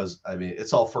term because, I mean,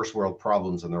 it's all first world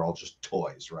problems and they're all just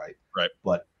toys, right? Right.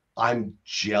 But I'm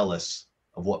jealous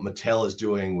of what Mattel is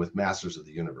doing with Masters of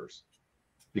the Universe,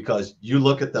 because you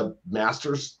look at the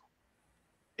Masters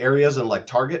areas in like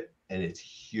Target and it's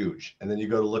huge, and then you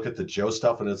go to look at the Joe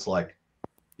stuff and it's like,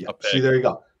 see, there you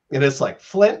go, and it's like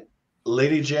Flint,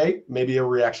 Lady J, maybe a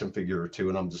reaction figure or two,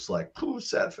 and I'm just like, ooh,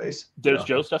 sad face. There's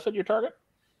Joe stuff at your Target?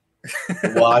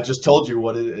 Well, I just told you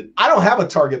what it is. I don't have a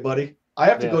Target, buddy. I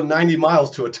have to go 90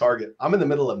 miles to a Target. I'm in the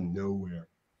middle of nowhere.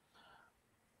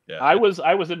 Yeah. I was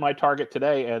in my Target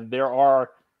today, and there are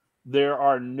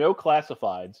no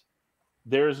classifieds.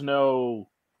 There's no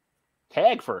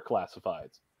tag for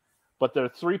classifieds, but there are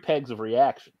 3 pegs of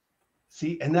reaction.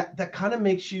 See, and that kind of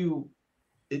makes you,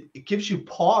 it gives you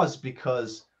pause,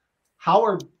 because how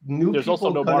are new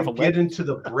people going to get into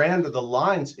the brand or the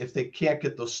lines if they can't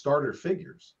get those starter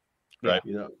figures? Right.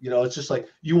 It's just like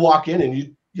you walk in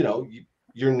and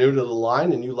you're new to the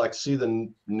line and you like see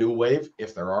the new wave,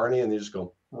 if there are any, and you just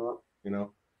go,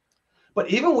 But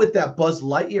even with that Buzz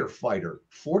Lightyear fighter,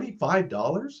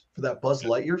 $45 for that Buzz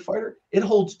Lightyear fighter, it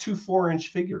holds 2 4-inch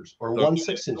figures or 1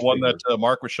 6-inch. The one that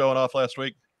Mark was showing off last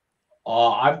week.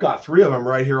 I've got 3 of them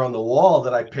right here on the wall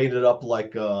that I painted up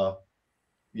like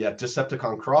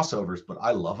Decepticon crossovers, but I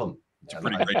love them. It's a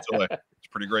pretty great toy. It's a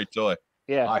pretty great toy.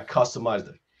 Yeah, I customized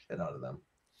the shit out of them.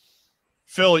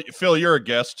 Phil, you're a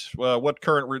guest. What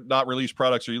current not released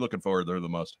products are you looking forward to the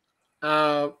most?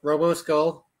 Robo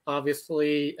Skull,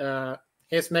 obviously.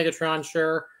 His Megatron,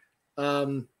 sure.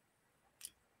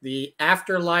 The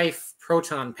Afterlife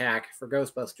Proton Pack for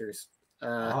Ghostbusters.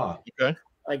 Okay.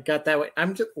 I got that way.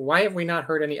 Why have we not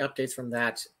heard any updates from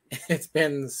that? It's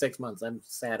been 6 months. I'm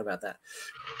sad about that.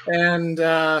 And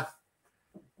I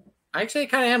actually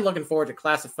kind of am looking forward to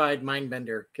Classified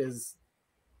Mindbender, because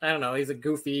I don't know, he's a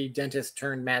goofy dentist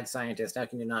turned mad scientist. How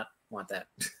can you not want that?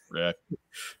 Yeah.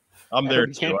 I'm there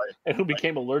too. And who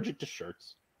became allergic to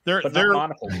shirts. They're but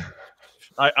not monocled.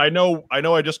 I know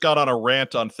I just got on a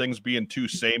rant on things being too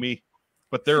samey,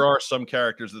 but there are some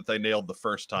characters that they nailed the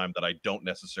first time that I don't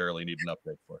necessarily need an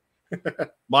update for.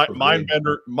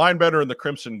 Mindbender and the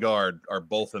Crimson Guard are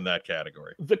both in that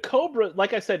category. The Cobra,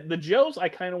 like I said, the Joes, I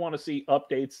kind of want to see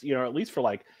updates, at least for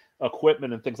like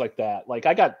equipment and things like that. Like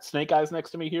I got Snake Eyes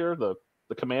next to me here, the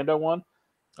Commando one.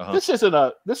 Uh-huh. This isn't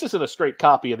a straight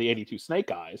copy of the 82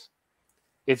 Snake Eyes.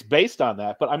 It's based on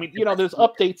that, but I mean, there's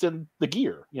updates in the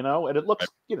gear, and it looks,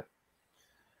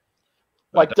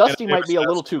 like Dusty might be a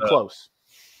little too close.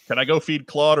 Can I go feed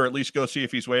Claude or at least go see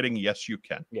if he's waiting? Yes, you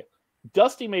can. Yeah.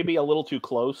 Dusty may be a little too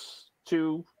close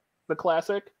to the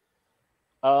classic.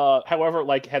 However,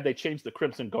 like had they changed the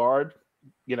Crimson Guard,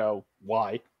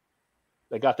 why?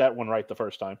 They got that one right the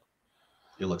first time.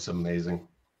 It looks amazing.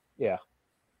 Yeah.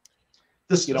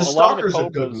 The Stalker's a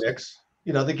good mix.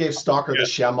 They gave Stalker the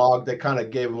Shemog. They kind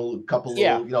of gave him a couple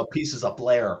little, pieces of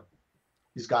flair.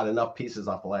 He's got enough pieces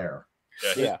of flair.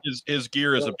 Yeah. His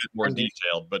gear is a bit more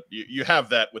detailed, but you have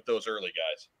that with those early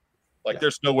guys. Like,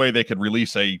 there's no way they could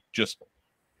release a just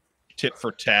tit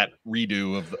for tat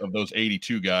redo of those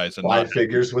 82 guys and 5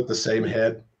 figures with the same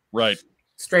head. Right.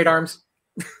 Straight arms.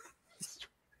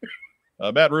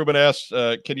 Matt Rubin asks,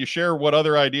 can you share what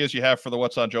other ideas you have for the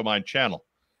What's on Joe Mind channel?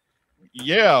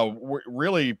 Yeah,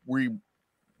 we're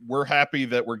happy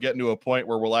that we're getting to a point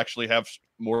where we'll actually have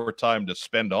more time to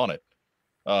spend on it.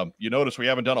 You notice we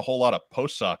haven't done a whole lot of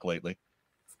post-sock lately,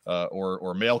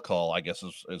 or mail call, I guess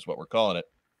is what we're calling it.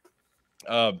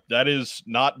 That is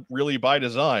not really by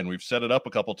design. We've set it up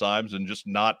a couple times and just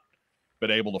not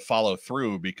been able to follow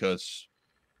through because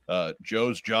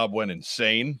Joe's job went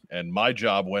insane, and my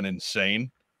job went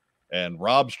insane, and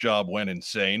Rob's job went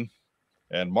insane,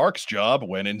 and Mark's job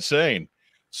went insane.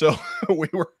 So we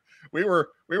were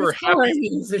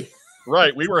happy.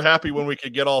 Right, we were happy when we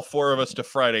could get all 4 of us to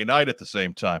Friday night at the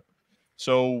same time.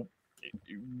 So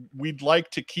we'd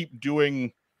like to keep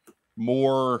doing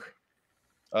more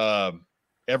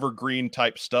evergreen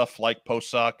type stuff like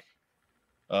post-sock,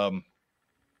 and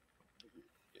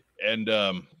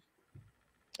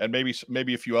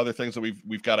maybe a few other things that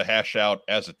we've got to hash out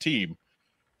as a team.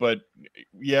 But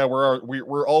yeah,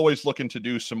 we're always looking to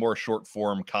do some more short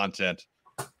form content.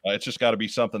 It's just got to be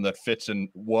something that fits in,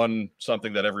 1,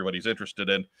 something that everybody's interested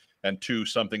in, and 2,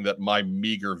 something that my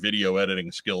meager video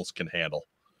editing skills can handle.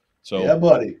 So yeah,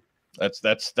 buddy,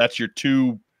 that's your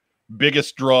 2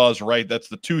 biggest draws, right? That's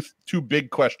the two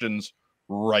big questions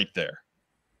right there.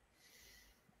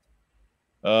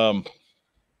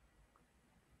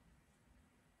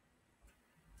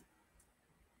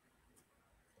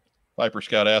 Viper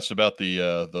Scout asks about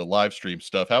the live stream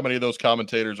stuff. How many of those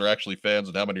commentators are actually fans,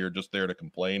 and how many are just there to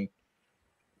complain?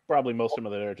 Probably most of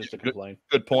them are there just to complain.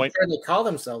 Good point. They call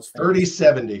themselves fans.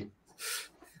 30-70.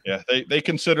 Yeah, they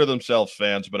consider themselves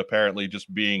fans, but apparently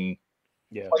just being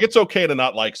like it's okay to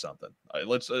not like something.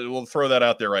 We'll throw that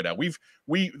out there right now.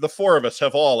 The 4 of us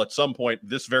have all at some point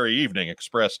this very evening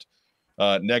expressed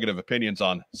negative opinions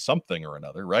on something or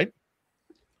another, right?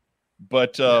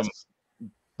 But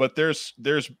but there's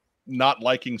not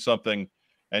liking something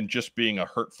and just being a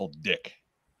hurtful dick.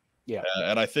 Yeah.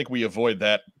 And I think we avoid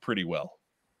that pretty well.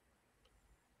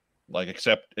 Like,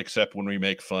 except when we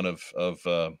make fun of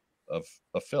Phil.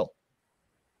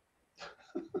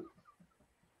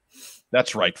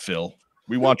 That's right, Phil.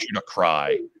 We want you to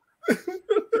cry.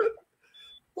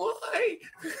 Why?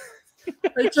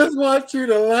 I just want you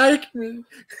to like me.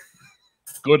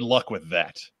 Good luck with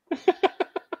that.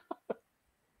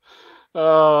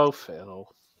 Oh, Phil.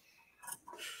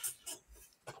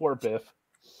 Poor Biff.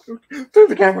 Turn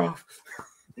the camera off.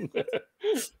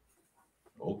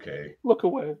 Okay. Look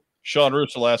away. Sean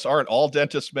Russell asks, aren't all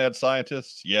dentists mad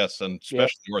scientists? Yes, and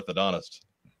especially orthodontists.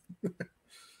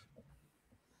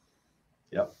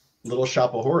 Yep. Little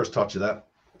Shop of Horrors taught you that.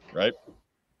 Right.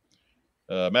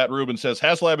 Matt Rubin says,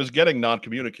 HasLab is getting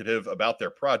non-communicative about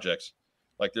their projects.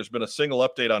 Like there's been a single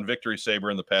update on Victory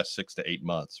Saber in the past 6 to 8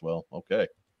 months. Well, okay.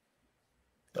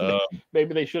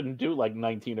 Maybe they shouldn't do like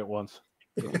 19 at once.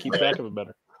 Keep track of it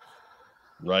better.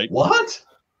 Right. What?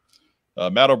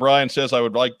 Matt O'Brien says, I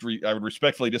would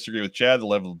respectfully disagree with Chad. The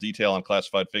level of detail on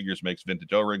classified figures makes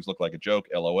vintage O-rings look like a joke.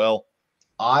 LOL.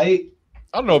 I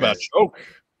don't know about joke.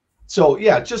 So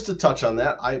yeah, just to touch on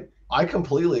that, I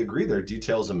completely agree. Their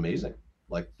detail is amazing.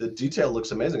 Like the detail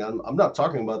looks amazing. I'm not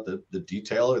talking about the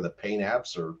detail or the paint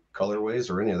apps or colorways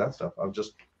or any of that stuff. I'm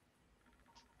just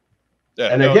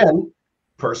again,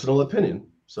 personal opinion.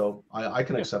 So I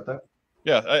can accept that.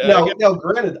 Yeah. Now,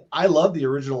 granted, I love the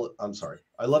original. I'm sorry,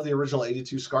 I love the original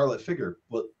 '82 Scarlet figure.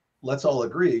 But let's all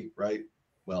agree, right?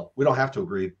 Well, we don't have to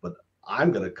agree, but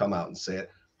I'm going to come out and say it.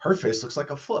 her face looks like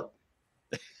a foot,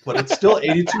 but it's still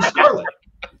 82 Scarlet.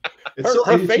 It's still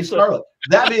Her 82 face Scarlet.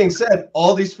 That being said,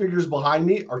 all these figures behind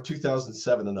me are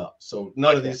 2007 and up, so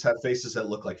none of these have faces that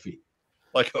look like feet.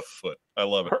 Like a foot. I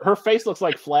love it. Her face looks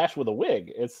like Flash with a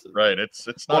wig. It's Right. It's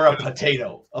not Or a good.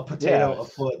 potato, Yeah. a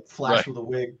foot, Flash Right. with a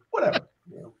wig, whatever.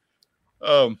 You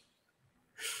know.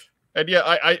 And yeah,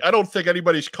 I don't think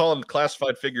anybody's calling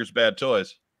classified figures bad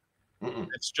toys. Mm-mm.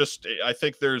 It's just I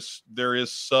think there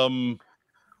is some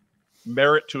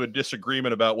merit to a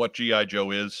disagreement about what G.I.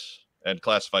 Joe is, and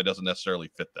classified doesn't necessarily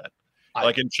fit that.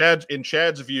 Like in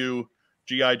Chad's view,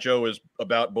 G.I. Joe is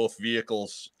about both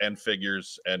vehicles and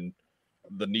figures and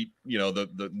the neat,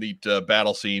 the neat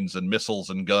battle scenes and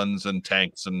missiles and guns and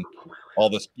tanks and all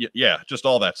this. Yeah, just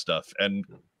all that stuff. And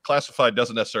classified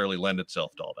doesn't necessarily lend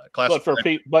itself to all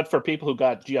that. but for people who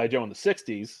got G.I. Joe in the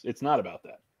 60s, it's not about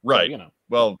that. Right. So,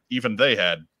 well, even they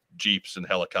had Jeeps and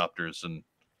helicopters and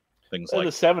things in like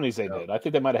the 70s they did. I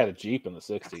think they might have had a Jeep in the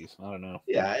 60s. I don't know.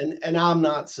 Yeah, and I'm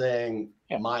not saying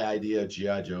Yeah. my idea of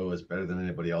G.I. Joe is better than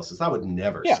anybody else's. I would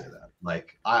never Yeah. say that.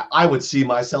 Like I would see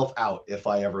myself out if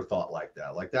I ever thought like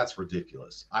that. Like that's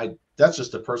ridiculous. That's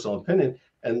just a personal opinion.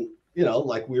 And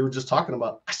like we were just talking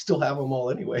about, I still have them all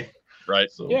anyway. right.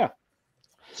 So Yeah.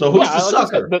 So who's Yeah, the like I said,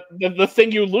 sucker? the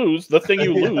thing you lose with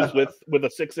a Yeah.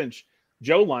 6-inch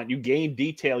Joe line, you gain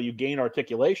detail, you gain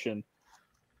articulation,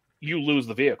 you lose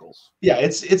the vehicles. Yeah,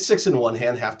 it's 6 in one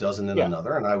hand, half dozen in Yeah.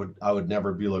 another, and I would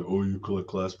never be like, oh, you collect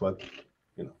classified.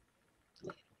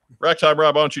 Ragtime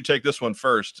Rob, why don't you take this one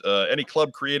first? Any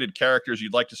club created characters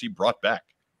you'd like to see brought back?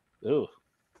 Ooh.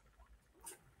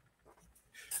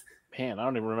 Man, I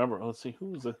don't even remember. Let's see, who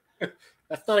was it?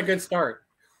 That's not a good start.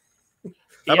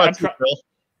 How about you,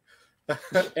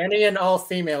 Phil? Any and all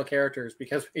female characters,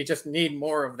 because we just need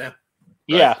more of them.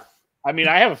 Yeah. I mean,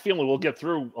 I have a feeling we'll get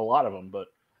through a lot of them, but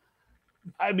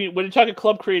I mean, when you're talking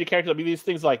club created characters, I mean, these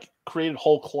things like created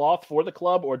whole cloth for the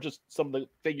club or just some of the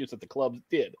figures that the club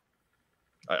did.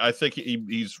 I think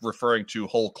he's referring to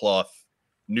whole cloth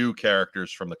new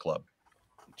characters from the club.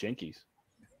 Jinkies.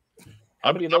 How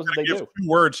I'm many of those did gonna they give do? 2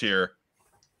 words here.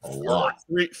 A lot.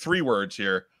 Three words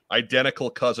here.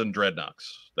 Identical cousin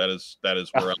Dreadnoks. That is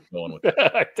where I'm going with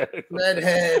that.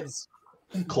 Redheads.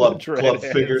 Club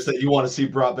Dreadheads. figures that you want to see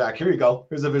brought back. Here you go.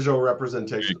 Here's a visual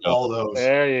representation. There you go. All those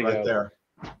There you right go. there.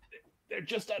 They're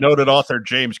just Noted author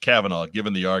James Kavanaugh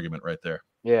giving the argument right there.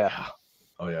 Yeah.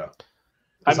 Oh yeah.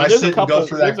 I 'Cause mean, I there's sit a and couple. go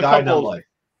through that There's a guide and I'm couple. like,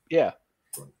 Yeah.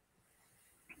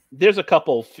 There's a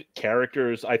couple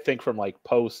characters I think from like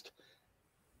post.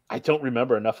 I don't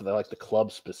remember enough of the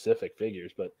club specific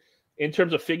figures, but in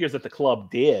terms of figures that the club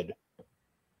did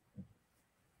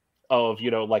of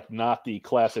like not the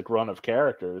classic run of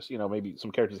characters, maybe some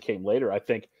characters that came later. I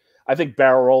think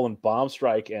Barrel Roll and Bomb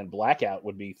Strike and Blackout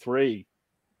would be 3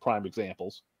 prime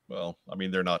examples. Well, I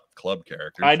mean, they're not club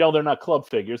characters. I know they're not club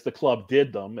figures. The club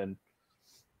did them, and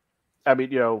I mean,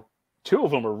 2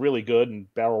 of them are really good,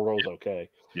 and Barrel Roll's okay.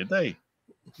 Did they?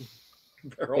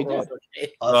 They did.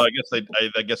 Okay.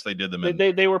 I guess they did them.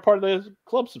 They were part of the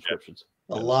club subscriptions.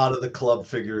 a lot of the club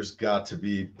figures got to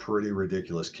be pretty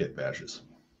ridiculous kit bashes.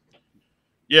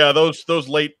 Yeah, those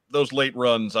late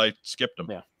runs, I skipped them.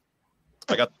 Yeah.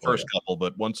 I got the first couple,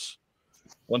 but once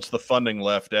the funding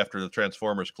left after the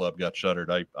Transformers Club got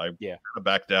shuttered, I kind of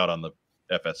backed out on the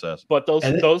FSS. But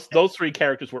And those 3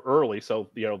 characters were early, so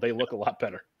they look a lot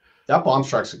better. That Bomb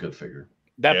Strike's a good figure.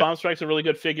 That Yeah. Bomb Strike's a really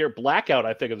good figure. Blackout,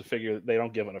 I think, is a figure that they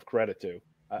don't give enough credit to.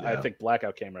 I Yeah. think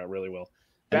Blackout came out really well.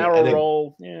 And- Barrel and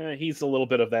Roll, he's a little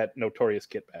bit of that notorious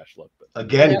kit bash look. But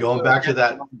Again, Yeah, going back to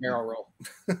that barrel roll.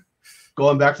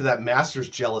 Masters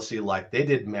jealousy, like they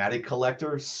did Matty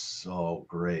Collector, so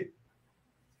great.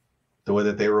 The way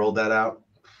that they rolled that out.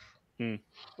 Well,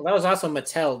 that was also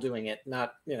Mattel doing it,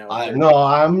 not I know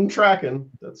I'm tracking.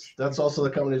 That's also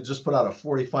the company that just put out a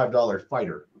 $45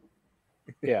 fighter.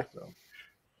 yeah. So,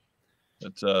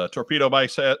 It's Torpedo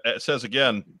Mike says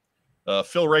again,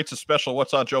 Phil rates a special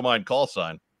 "What's on Joe Mind" call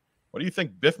sign. What do you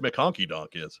think Biff McHonky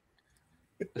Donk is?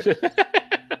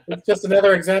 It's just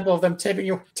another example of them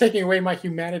taking away my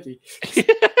humanity.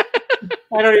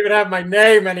 I don't even have my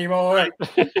name anymore.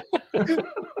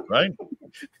 Right?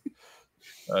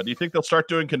 Do you think they'll start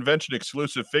doing convention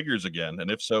exclusive figures again?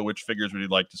 And if so, which figures would you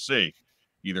like to see?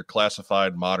 Either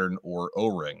classified, modern, or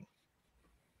O-ring?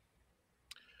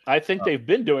 I think they've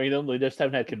been doing them. They just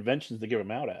haven't had conventions to give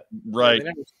them out at. Right. They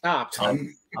never stopped.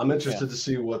 I'm interested to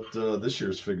see what this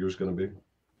year's figure is going to be.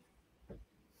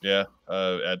 Yeah.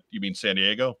 You mean San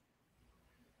Diego?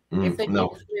 If they No,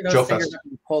 can do those Joe figures Fest.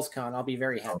 at PulseCon, I'll be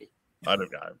very happy. I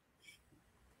don't know.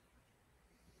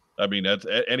 I mean, that's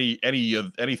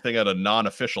anything at a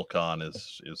non-official con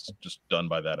is just done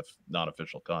by that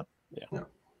non-official con. Yeah.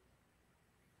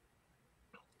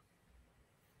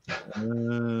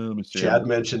 Let me see. Chad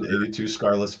mentioned 82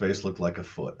 Scarlet's face looked like a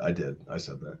foot. I did. I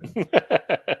said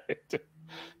that.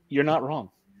 You're not wrong.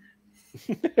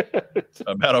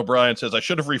 Matt O'Brien says I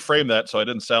should have reframed that so I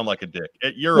didn't sound like a dick.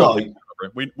 You're No, okay.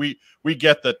 We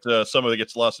get that some of it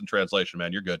gets lost in translation,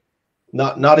 man. You're good.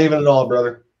 not even at all,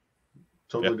 brother.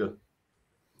 Totally good.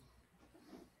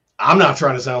 I'm not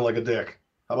trying to sound like a dick.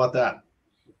 How about that?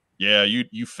 Yeah,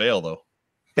 you fail though.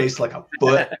 Face like a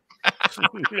foot.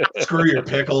 Screw your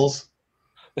pickles.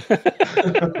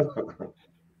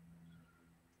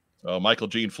 Michael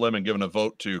Gene Fleming giving a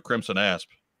vote to Crimson Asp.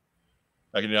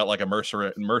 Acting out like a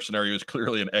mercenary who's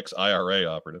clearly an ex-IRA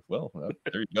operative. Well,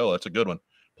 there you go. That's a good one.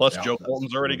 Plus, Yeah, Joe that's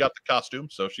Colton's already got the costume,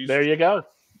 so she's There you go.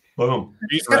 Boom.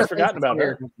 I've forgotten about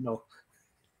her. No.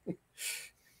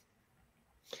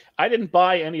 I didn't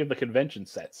buy any of the convention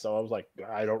sets, so I was like,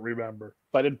 I don't remember.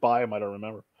 If I didn't buy them, I don't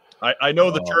remember. I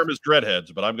know the term is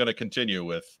dreadheads, but I'm going to continue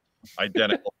with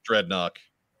identical dreadnought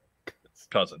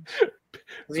cousins.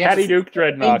 Patty Duke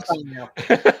Dreadnoughts.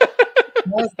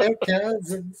 They're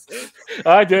cousins.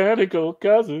 Identical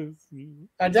cousins.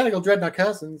 Identical dreadnought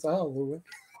cousins. Oh,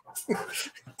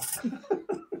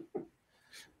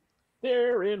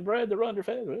 They're inbred, they're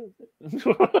underfed.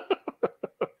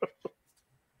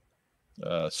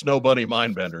 Snow Bunny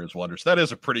Mindbender is wonders. That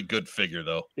is a pretty good figure,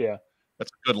 though. Yeah. That's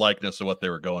a good likeness of what they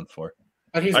were going for.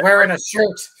 but he's wearing a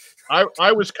shirt.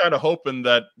 I was kind of hoping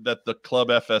that the Club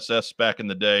FSS back in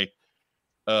the day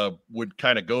would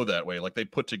kind of go that way. Like they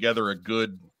put together a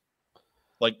good,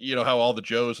 like, you know how all the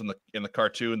Joes in the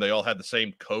cartoon, they all had the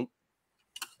same coat.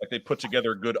 Like they put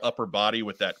together a good upper body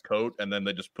with that coat, and then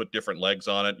they just put different legs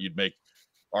on it. You'd make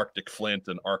Arctic Flint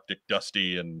and Arctic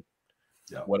Dusty and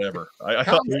whatever. I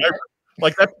thought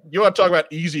like that. You want to talk about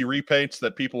easy repaints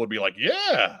that people would be like,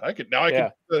 yeah, I could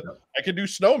do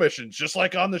snow missions just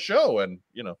like on the show, and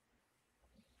Yeah.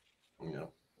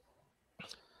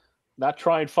 Not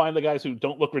try and find the guys who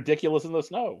don't look ridiculous in the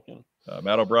snow. You know?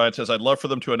 Matt O'Brien says, I'd love for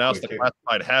them to announce the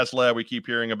classified HasLab we keep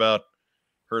hearing about.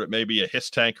 Heard it may be a Hiss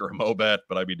tank or a Mobat,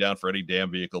 but I'd be down for any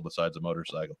damn vehicle besides a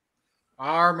motorcycle.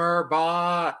 Armor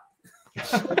bot. I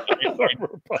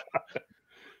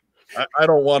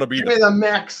don't want to be Give me the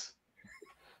mechs.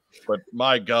 but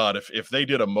my God, if they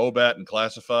did a Mobat and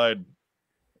classified,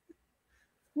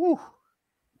 whew,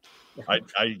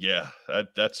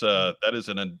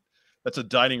 that's a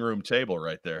dining room table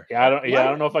right there. Yeah, I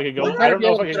don't know if I could go. I don't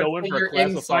know if I can go in for a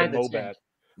classified Mobat.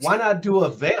 Why not do a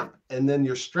vamp and then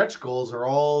your stretch goals are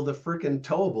all the freaking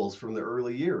towables from the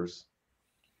early years?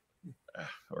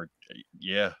 Or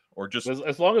just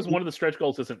As long as one of the stretch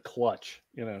goals isn't clutch,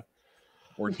 you know.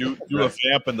 or do a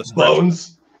vamp and the stretch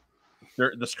Bones.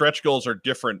 the stretch goals are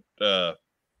different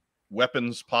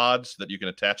weapons pods that you can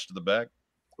attach to the back.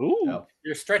 Ooh. Yeah.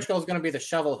 Your stretch goal is going to be the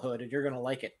shovel hood, and you're going to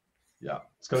like it. Yeah,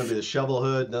 it's going to be the shovel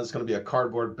hood, and then it's going to be a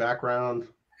cardboard background.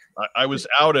 I was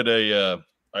out at a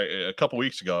couple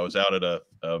weeks ago. I was out at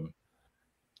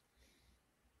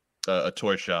a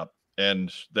toy shop,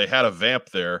 and they had a vamp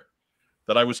there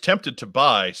that I was tempted to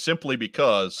buy simply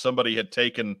because somebody had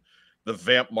taken the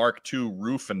Vamp Mark II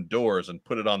roof and doors and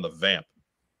put it on the vamp.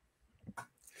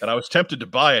 And I was tempted to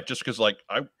buy it just because, like,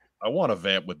 I want a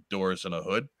vamp with doors and a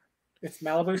hood. It's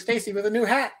Malibu Stacy with a new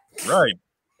hat. Right.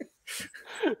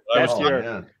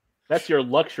 That's your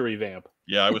luxury vamp.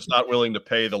 Yeah, I was not willing to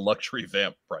pay the luxury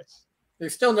vamp price.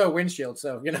 There's still no windshield,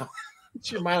 so you know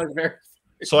your mileage varies.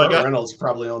 So Burt Reynolds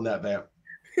probably owned that vamp.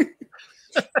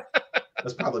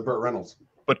 That's probably Burt Reynolds.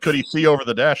 But could he see over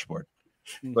the dashboard?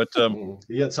 But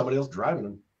He had somebody else driving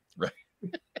him. right.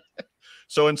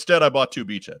 So instead, I bought 2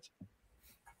 beachheads.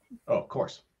 Oh, of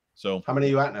course. So How many are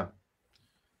you at now?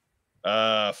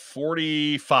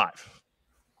 45.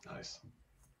 Nice.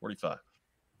 45.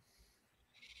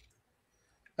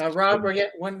 Rob,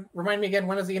 remind me again,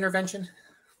 when is the intervention?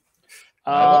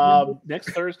 Next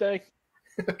Thursday.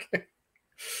 Okay.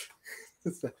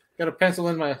 Got to pencil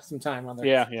in some time on that.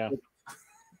 Yeah.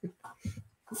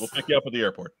 We'll pick you up at the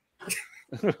airport.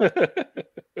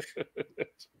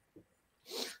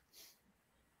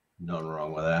 Nothing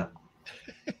wrong with that.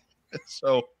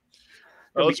 So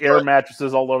There'll be air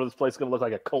mattresses all over this place. It's going to look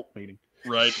like a cult meeting.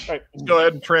 Right. Let's go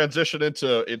ahead and transition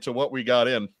into what we got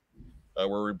in,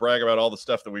 where we brag about all the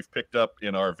stuff that we've picked up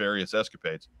in our various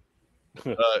escapades.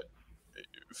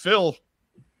 Phil,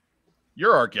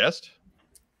 you're our guest.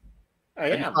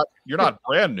 I am. You're not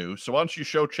brand new, so why don't you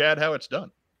show Chad how it's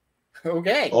done?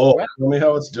 Okay. Oh, tell me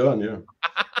how it's done. Yeah.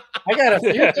 I got a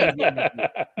few things.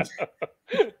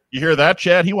 You hear that,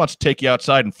 Chad? He wants to take you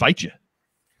outside and fight you.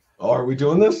 Oh, are we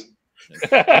doing this?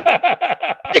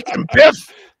 Kick him, Biff.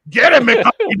 Get him,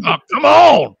 McCoy. Come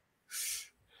on.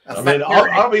 I mean,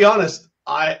 I'll be honest.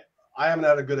 I haven't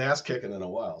had a good ass kicking in a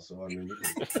while, so I mean,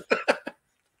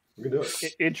 we can do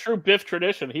it. In true Biff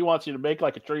tradition, he wants you to make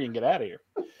like a tree and get out of here.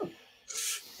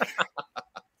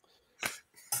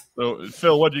 So,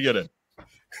 Phil, what'd you get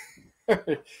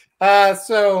in?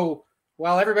 So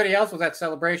while everybody else was at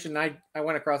Celebration, I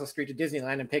went across the street to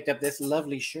Disneyland and picked up this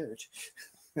lovely shirt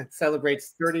that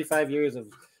celebrates 35 years of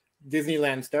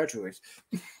Disneyland Star Tours.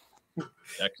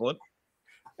 Excellent.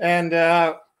 And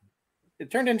it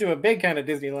turned into a big kind of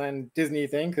Disney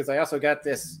thing because I also got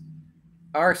this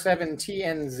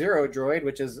R7TN0 droid,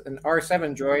 which is an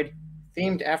R7 droid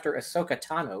themed after Ahsoka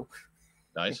Tano.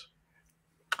 Nice.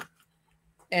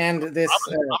 And this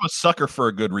I'm a sucker for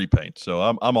a good repaint, so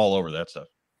I'm all over that stuff.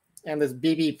 And this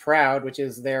BB Proud, which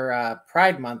is their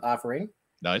Pride Month offering.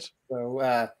 Nice.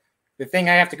 So the thing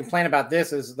I have to complain about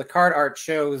this is the card art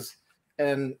shows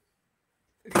a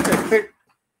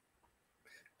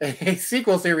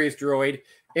sequel series droid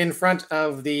in front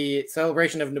of the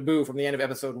celebration of Naboo from the end of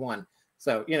episode 1.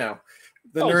 So, you know,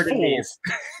 the nerd in me is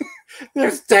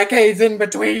there's decades in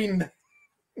between.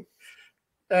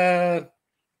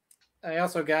 I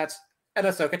also got an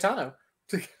Ahsoka Tano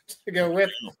to go with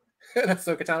an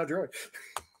Ahsoka Tano droid.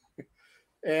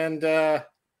 And it's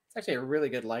actually a really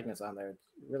good likeness on there. It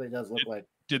really does look like.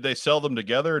 Did they sell them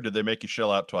together, or did they make you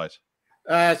shell out twice?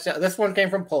 So this one came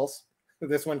from Pulse.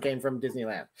 This one came from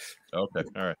Disneyland. Okay,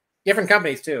 all right. Different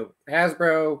companies too.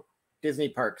 Hasbro, Disney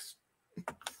Parks.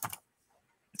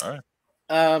 All right.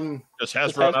 Does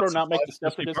Hasbro not make the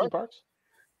stuff for Disney Parks?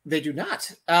 They do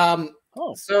not.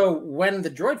 Oh. So when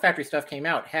the Droid Factory stuff came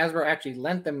out, Hasbro actually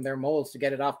lent them their molds to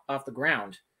get it off the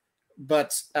ground.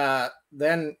 But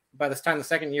then by the time the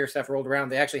second year stuff rolled around,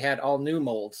 they actually had all new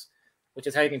molds, which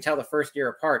is how you can tell the first year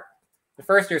apart. The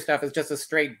first year stuff is just a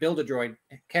straight Build-A-Droid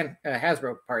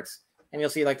Hasbro parts, and you'll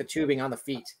see like the tubing on the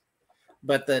feet.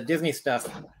 But the Disney stuff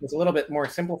is a little bit more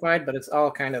simplified, but it's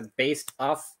all kind of based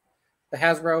off the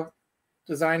Hasbro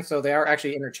design, so they are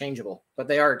actually interchangeable, but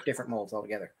they are different molds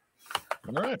altogether.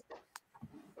 All right.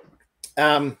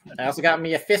 I also got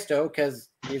me a Fisto because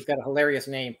he's got a hilarious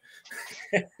name.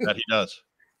 That he does.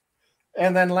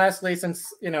 And then lastly,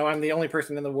 since I'm the only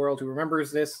person in the world who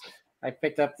remembers this, I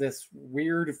picked up this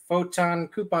weird Photon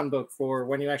coupon book for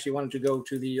when you actually wanted to go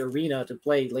to the arena to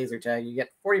play laser tag. You get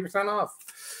 40% off.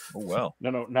 Oh wow!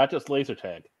 No, not just laser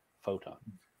tag. Photon,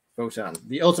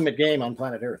 the ultimate game on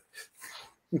planet Earth.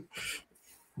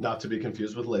 Not to be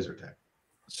confused with laser tag.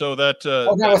 So that that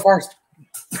was first.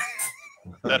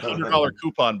 That $100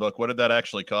 coupon book, what did that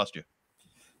actually cost you?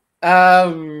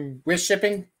 With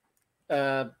shipping,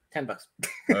 $10.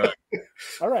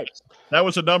 All right. That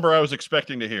was a number I was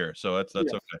expecting to hear, so that's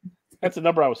okay. That's a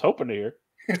number I was hoping to hear.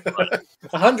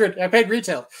 100. I paid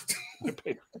retail.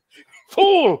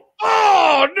 Fool!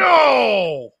 Oh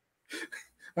no!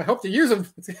 I hope to use them.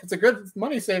 It's a good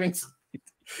money savings.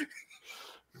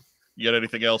 You got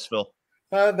anything else, Phil?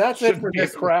 That's it for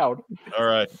this crowd.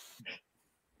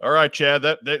 All right, Chad.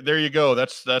 There you go.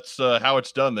 That's how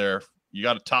it's done. There, you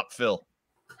got a top Phil.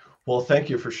 Well, thank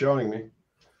you for showing me.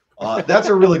 That's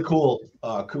a really cool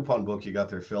coupon book you got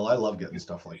there, Phil. I love getting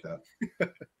stuff like that.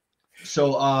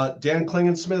 So Dan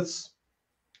Klingensmith's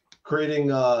creating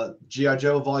G.I.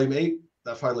 Joe Volume 8.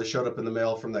 That finally showed up in the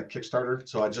mail from that Kickstarter.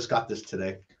 So I just got this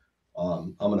today.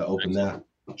 I'm going to open that,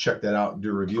 check that out, and do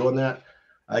a review on that.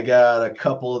 I got a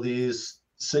couple of these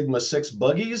Sigma 6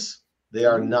 buggies. They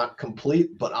are not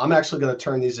complete, but I'm actually going to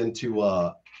turn these into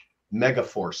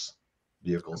Megaforce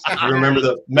vehicles. You remember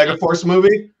the Megaforce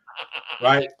movie?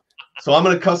 Right? So I'm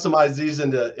going to customize these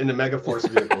into Megaforce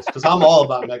vehicles because I'm all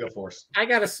about Megaforce. I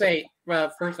got to say,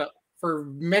 first up, for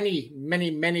many, many,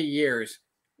 many years,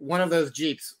 one of those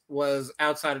Jeeps was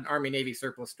outside an Army Navy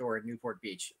surplus store in Newport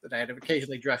Beach that I had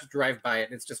occasionally drive by it.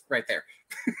 And it's just right there.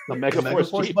 The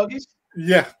Megaforce buggies?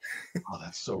 Yeah. Oh,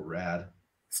 that's so rad.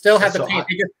 Still had the paint.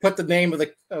 They just put the name of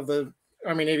the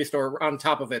Army Navy store on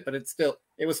top of it, but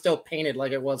it was still painted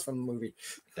like it was from the movie.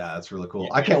 Yeah, that's really cool.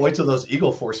 I can't wait till those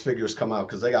Eagle Force figures come out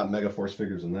because they got Megaforce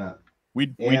figures in that. We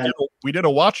did a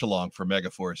watch along for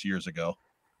Megaforce years ago.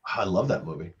 I love that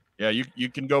movie. Yeah, you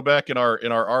can go back in our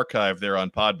archive there on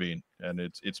Podbean, and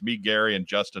it's me, Gary, and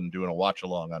Justin doing a watch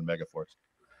along on Megaforce.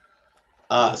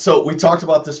 So we talked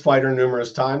about this fighter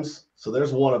numerous times. So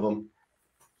there's one of them.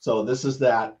 So this is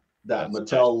that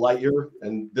Mattel Lightyear,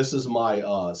 and this is my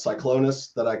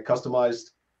Cyclonus that I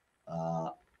customized.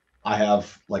 I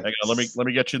have like. Hang on, let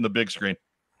me get you in the big screen.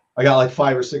 I got like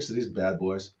 5 or 6 of these bad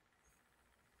boys.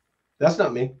 That's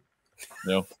not me.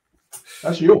 No.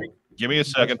 That's you. Give me a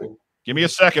second. Give me a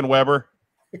second, Weber.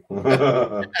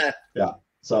 Yeah.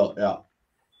 So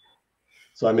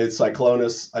I made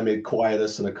Cyclonus, I made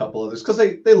Quietus, and a couple others because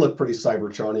they look pretty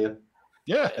Cybertronian.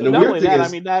 Yeah. And the Not weird only thing that, is,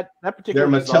 I mean that particular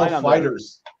they're design Mattel on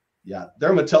fighters. Yeah,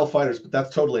 they're Mattel fighters, but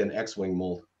that's totally an X-wing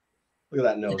mold. Look at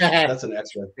that nose. That's an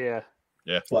X-wing. Yeah.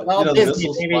 But Well, you know, the Disney,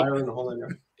 missile baby. spire and the whole thing.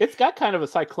 It's got kind of a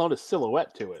Cyclonus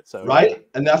silhouette to it. So Right?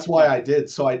 And that's why I did.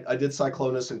 So I did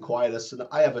Cyclonus and Quietus, and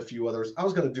I have a few others. I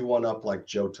was going to do one up like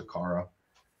Joe Takara.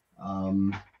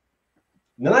 And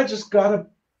then I just got a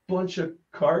bunch of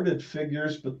carded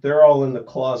figures, but they're all in the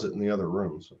closet in the other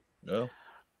room. So. No.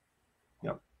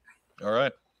 Yep. All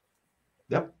right.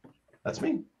 Yep. That's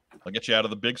me. I'll get you out of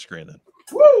the big screen then.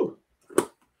 Woo!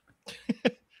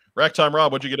 Rack Time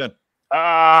Rob, what'd you get in?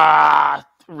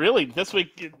 Really, this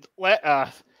week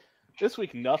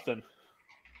nothing.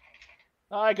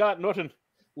 I got nothing.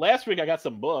 Last week I got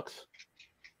some books.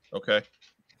 Okay.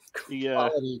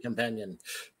 Quality companion.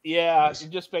 Yeah, Nice.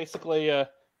 just basically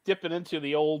dipping into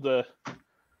the old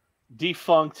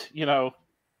defunct,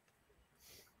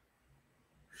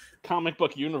 comic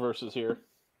book universes here.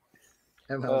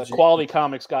 MLG. Quality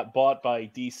Comics got bought by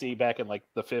DC back in like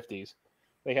the 50s.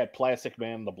 They had Plastic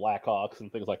Man, the Blackhawks,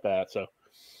 and things like that. So,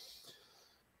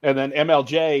 and then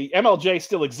MLJ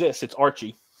still exists. It's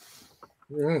Archie.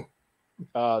 Mm.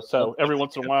 So every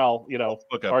once in a while,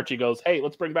 Look up. Archie goes, "Hey,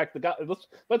 let's bring back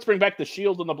let's bring back the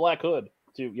Shield and the Black Hood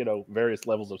to various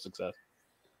levels of success."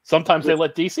 Sometimes they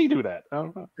let DC do that. I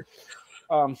don't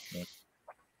know.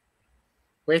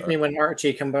 Wait for me when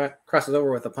Archie crosses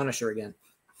over with the Punisher again.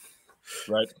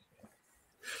 Right.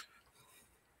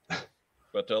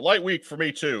 But light week for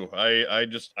me too. I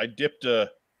dipped.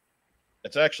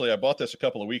 It's actually I bought this a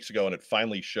couple of weeks ago and it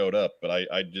finally showed up. But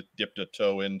I just dipped a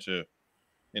toe into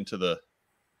the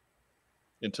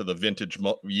vintage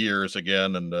years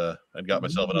again and got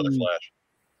myself another Flash.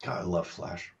 God, I love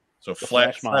Flash. So The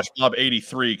Flash Flash Mob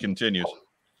 83 continues.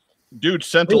 Dude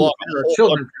sent Ooh, along for a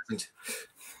children present.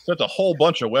 sent a whole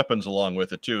bunch of weapons along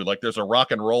with it too. Like there's a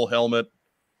rock and roll helmet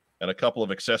and a couple of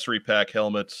accessory pack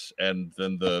helmets, and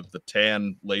then the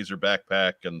tan laser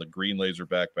backpack and the green laser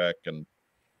backpack, and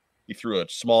he threw a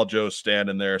Small Joe stand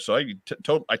in there. So I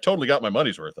totally got my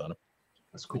money's worth on him.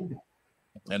 That's cool.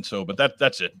 And so, but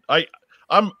that's it. I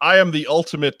am the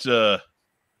ultimate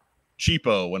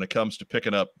cheapo when it comes to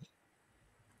picking up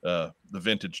the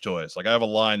vintage toys. Like I have a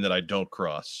line that I don't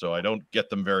cross, so I don't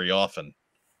get them very often.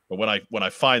 But when I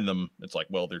find them, it's like,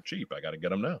 well, they're cheap. I got to get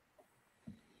them now.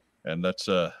 And that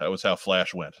was how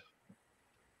Flash went.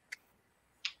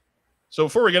 So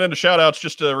before we get into shout outs,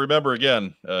 just to remember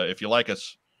again, if you like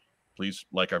us, please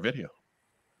like our video.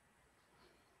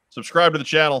 Subscribe to the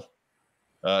channel.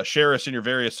 Share us in your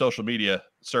various social media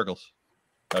circles.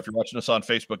 If you're watching us on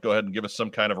Facebook, go ahead and give us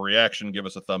some kind of a reaction. Give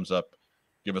us a thumbs up.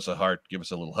 Give us a heart. Give us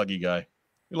a little huggy guy.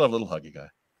 We love a little huggy guy.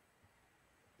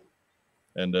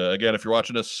 And again, if you're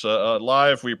watching us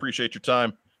live, we appreciate your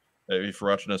time. If you're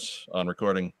watching us on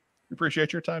recording, we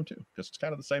appreciate your time too, because it's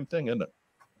kind of the same thing, isn't it?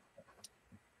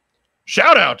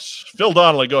 Shout outs. Phil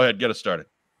Donnelly, go ahead. Get us started.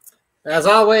 As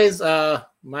always,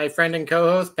 my friend and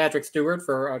co-host, Patrick Stewart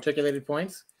for Articulated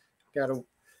Points. Got to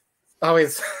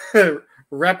always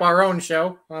rep our own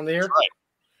show on the air. That's right.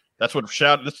 That's what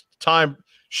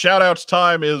shout outs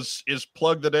time is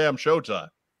plug the damn show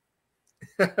time.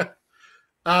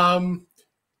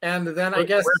 And then I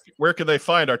guess where can they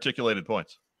find Articulated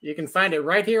Points? you can find it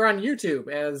right here on YouTube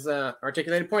as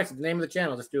Articulated Points. It's the name of the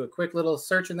channel. Just do a quick little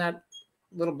search in that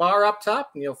little bar up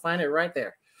top, and you'll find it right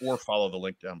there. Or follow the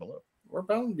link down below. Or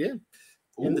bound, yeah,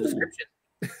 in the description.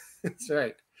 That's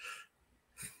right.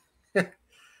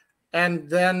 And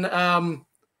then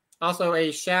also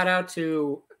a shout out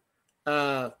to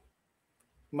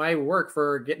my work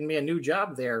for getting me a new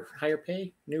job there, higher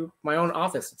pay, my own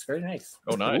office. It's very nice.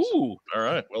 Oh, nice. Ooh, All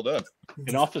right. Well done.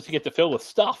 an office to get to fill with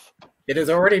stuff. It is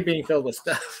already being filled with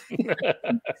stuff.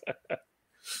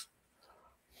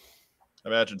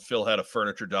 Imagine Phil had a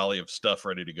furniture dolly of stuff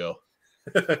ready to go.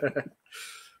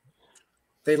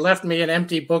 They left me an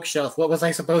empty bookshelf. What was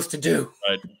I supposed to do?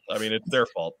 Right. I mean, it's their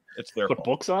fault. It's their Put fault.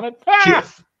 books on it.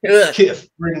 Kiff, Ugh. Kiff,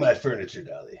 bring my furniture,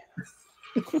 dolly.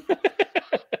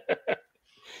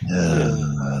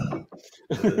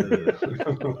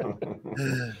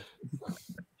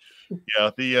 Yeah,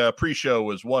 the pre-show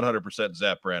was 100%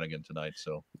 Zap Brannigan tonight,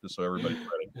 so just so everybody's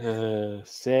ready.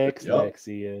 Sexy.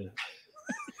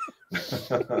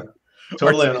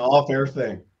 Totally an off-air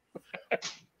thing.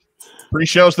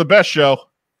 Pre-show's the best show,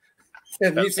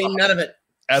 And you've seen none of it.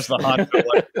 as the hot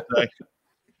likes to say.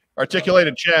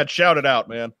 Articulated Chad, shout it out,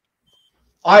 man.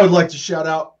 I would like to shout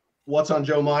out What's on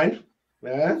Joe Mind,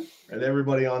 man, and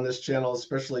everybody on this channel,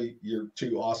 especially your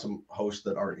two awesome hosts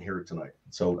that aren't here tonight.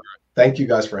 So thank you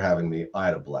guys for having me. I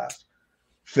had a blast.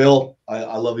 Phil,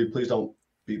 I love you. Please don't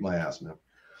beat my ass, man.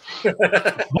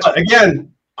 But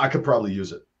again, I could probably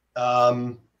use it.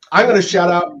 I'm going to shout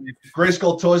out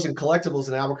Grayskull Toys and Collectibles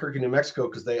in Albuquerque, New Mexico,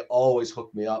 because they always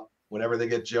hook me up. Whenever they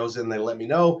get Joe's in, they let me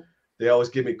know. They always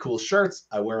give me cool shirts.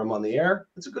 I wear them on the air.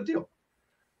 It's a good deal.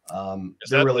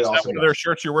 They're really awesome. One of their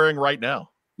shirts you're wearing right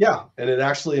now? Yeah, and it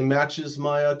actually matches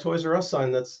my Toys R Us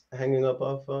sign that's hanging up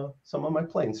off some of my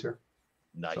planes here.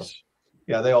 Nice. So,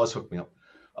 yeah, they always hook me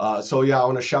up. So yeah, I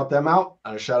want to shout them out. I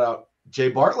want to shout out Jay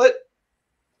Bartlett,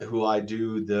 who I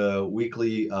do the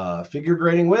weekly figure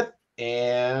grading with,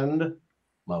 and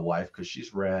my wife, because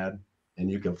she's rad.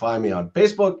 And you can find me on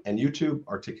Facebook and YouTube,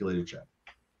 Articulated Chad.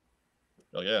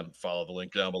 Oh yeah, and follow the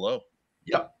link down below.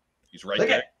 Yep, he's right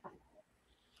there.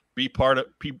 Be part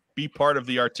of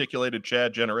the Articulated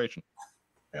Chad generation.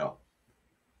 Yeah,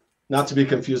 not to be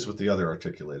confused with the other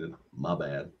Articulated. My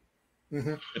bad.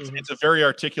 It's a very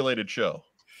articulated show.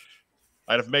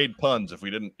 I'd have made puns if we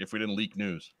didn't leak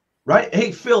news. Right.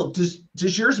 Hey Phil, does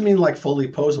yours mean like fully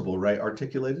posable? Right?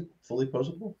 Articulated, fully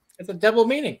posable. It's a double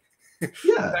meaning.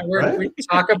 Yeah, right? We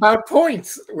talk about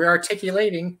points. We're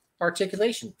articulating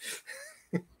articulation.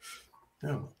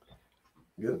 Yeah.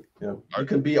 Good. Yeah. You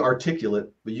can be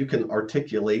articulate, but you can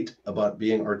articulate about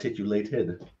being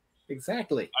articulated.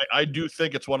 Exactly. I do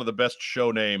think it's one of the best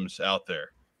show names out there.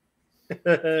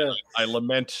 I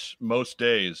lament most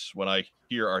days when I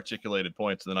hear articulated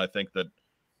points, and then I think that,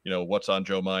 what's on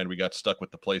Joe Mind? We got stuck with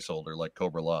the placeholder like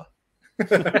Cobra Law.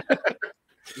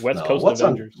 West Coast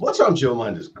Avengers. What's on Joe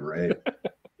Mind is great.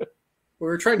 We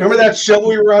were trying to remember that show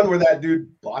we were on where that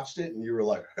dude botched it, and you were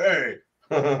like, "Hey,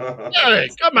 hey,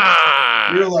 come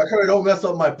on!" You were like, "Hey, don't mess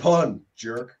up my pun,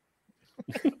 jerk."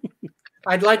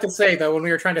 I'd like to say though, when we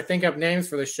were trying to think of names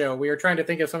for the show, we were trying to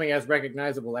think of something as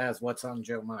recognizable as "What's on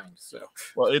Joe Mind." So,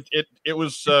 well, it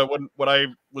was when I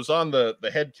was on the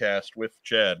headcast with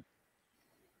Chad,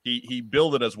 he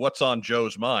billed it as "What's on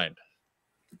Joe's Mind."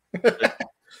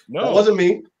 No, that wasn't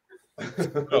me.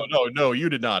 No, you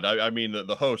did not. I mean,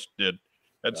 the host did.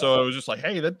 And so I was just like,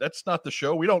 hey, that's not the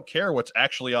show. We don't care what's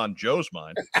actually on Joe's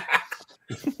mind. Yeah.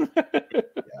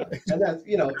 And that's,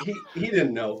 he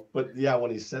didn't know. But yeah, when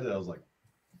he said it, I was like,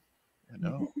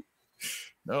 no,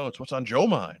 it's what's on Joe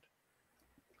mind.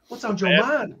 What's on Joe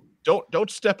mind?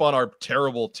 Don't step on our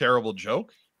terrible, terrible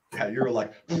joke. Yeah, you were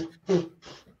like,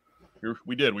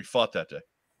 we did. We fought that day.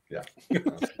 Yeah.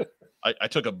 I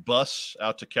took a bus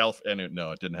out to California.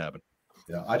 No, it didn't happen.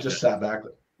 Yeah, I just sat back.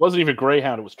 It wasn't even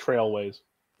Greyhound. It was Trailways.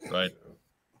 Right.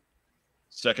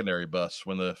 Secondary bus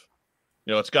when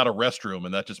it's got a restroom,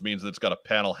 and that just means that it's got a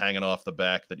panel hanging off the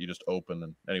back that you just open.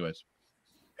 And anyways,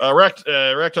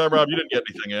 Ragtime Rob, you didn't get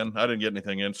anything in. I didn't get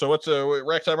anything in. So what's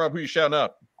Ragtime Rob? Who you shouting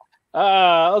out?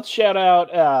 Let's shout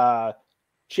out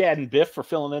Chad and Biff for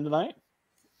filling in tonight.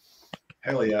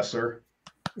 Hell yeah, sir.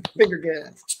 Finger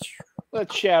good.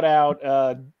 Let's shout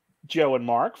out Joe and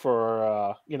Mark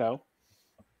for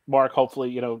Mark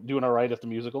hopefully doing all right at the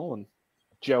musical, and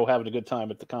Joe having a good time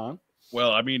at the con.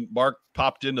 Well, I mean, Mark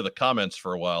popped into the comments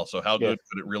for a while, so how good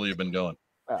could it really have been going?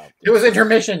 It was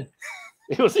intermission.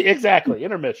 It was exactly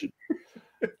intermission.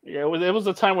 Yeah, it was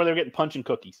a time where they were getting punch and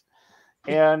cookies,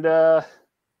 and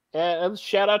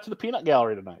shout out to the Peanut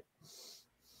Gallery tonight.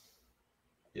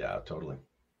 Yeah, totally.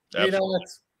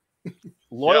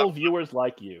 Loyal viewers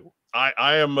like you.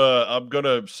 I am. I'm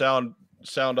gonna sound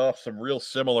off some real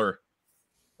similar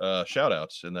shout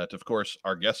outs in that, of course,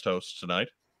 our guest hosts tonight,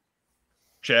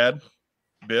 Chad,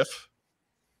 Biff.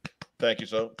 Thank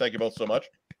you both so much.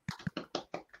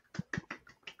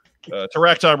 To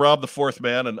Ragtime Rob, the fourth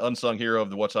man and unsung hero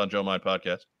of the What's on Joe Mind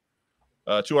podcast.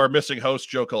 To our missing host,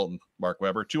 Joe Colton, Mark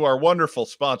Weber. To our wonderful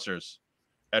sponsors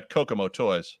at Kokomo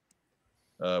Toys.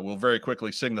 We'll very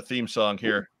quickly sing the theme song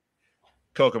here.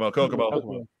 Kokomo Toys.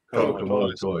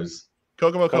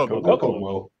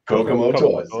 Kokomo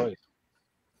Toys.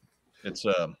 It's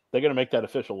they're gonna make that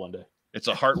official one day. It's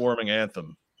a heartwarming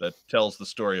anthem that tells the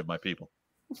story of my people.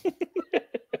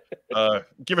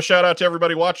 Give a shout out to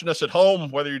everybody watching us at home,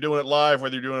 whether you're doing it live,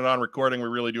 whether you're doing it on recording. We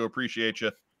really do appreciate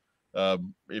you.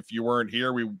 If you weren't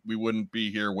here, we wouldn't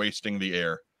be here wasting the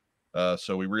air.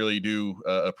 So we really do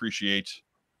appreciate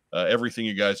everything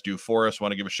you guys do for us.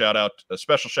 Want to give a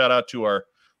special shout out to our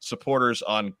supporters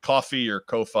on Ko-fi or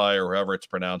Ko-fi or however it's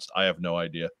pronounced. I have no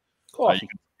idea.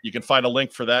 You can find a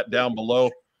link for that down below.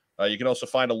 You can also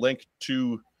find a link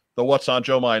to the What's on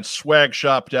Joe Mind swag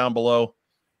shop down below.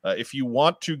 If you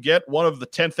want to get one of the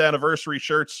 10th anniversary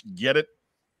shirts, get it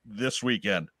this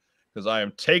weekend. because I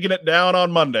am taking it down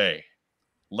on Monday.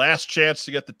 Last chance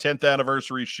to get the 10th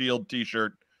anniversary Shield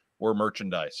T-shirt or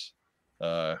merchandise.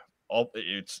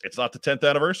 It's not the 10th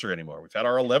anniversary anymore. We've had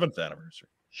our 11th anniversary.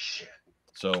 Shit.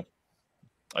 So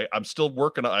I'm still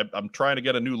working. I'm trying to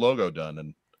get a new logo done,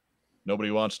 and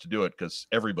nobody wants to do it because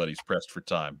everybody's pressed for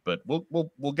time. But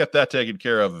we'll get that taken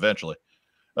care of eventually.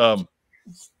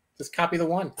 Just copy the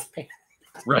one.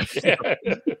 Right.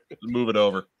 Move it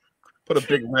over. Put a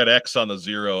big red X on the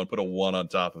 0 and put a 1 on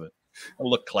top of it. It'll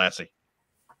look classy.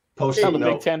 Post-it How the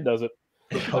note. Big Ten does it.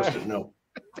 Post-it note.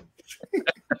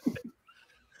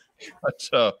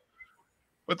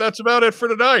 But that's about it for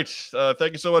tonight.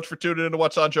 Thank you so much for tuning in to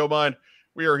What's on Joe Mind.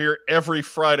 We are here every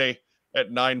Friday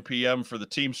at 9 p.m. for the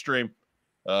team stream.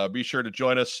 Be sure to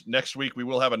join us next week. We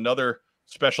will have another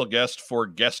special guest for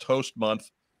Guest Host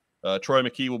Month. Troy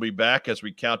McKee will be back as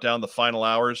we count down the final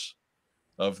hours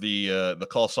of the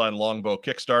Call Sign Longbow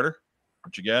Kickstarter,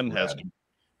 which again has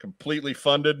completely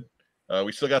funded.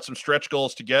 We still got some stretch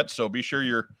goals to get, so be sure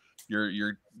you're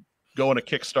going to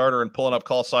Kickstarter and pulling up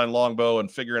Call Sign Longbow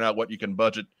and figuring out what you can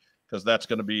budget, because that's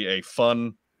going to be a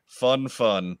fun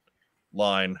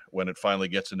line when it finally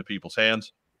gets into people's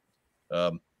hands.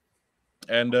 That's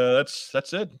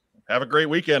it. Have a great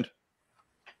weekend.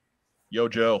 Yo,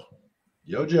 Joe.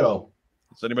 Yo, Joe.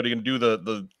 Is anybody going to do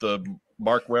the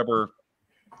Mark Webber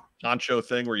honcho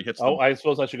thing where he hits? Oh, I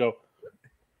suppose I should go.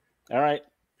 All right.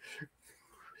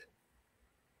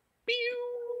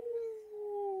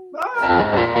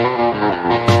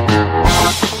 Bye.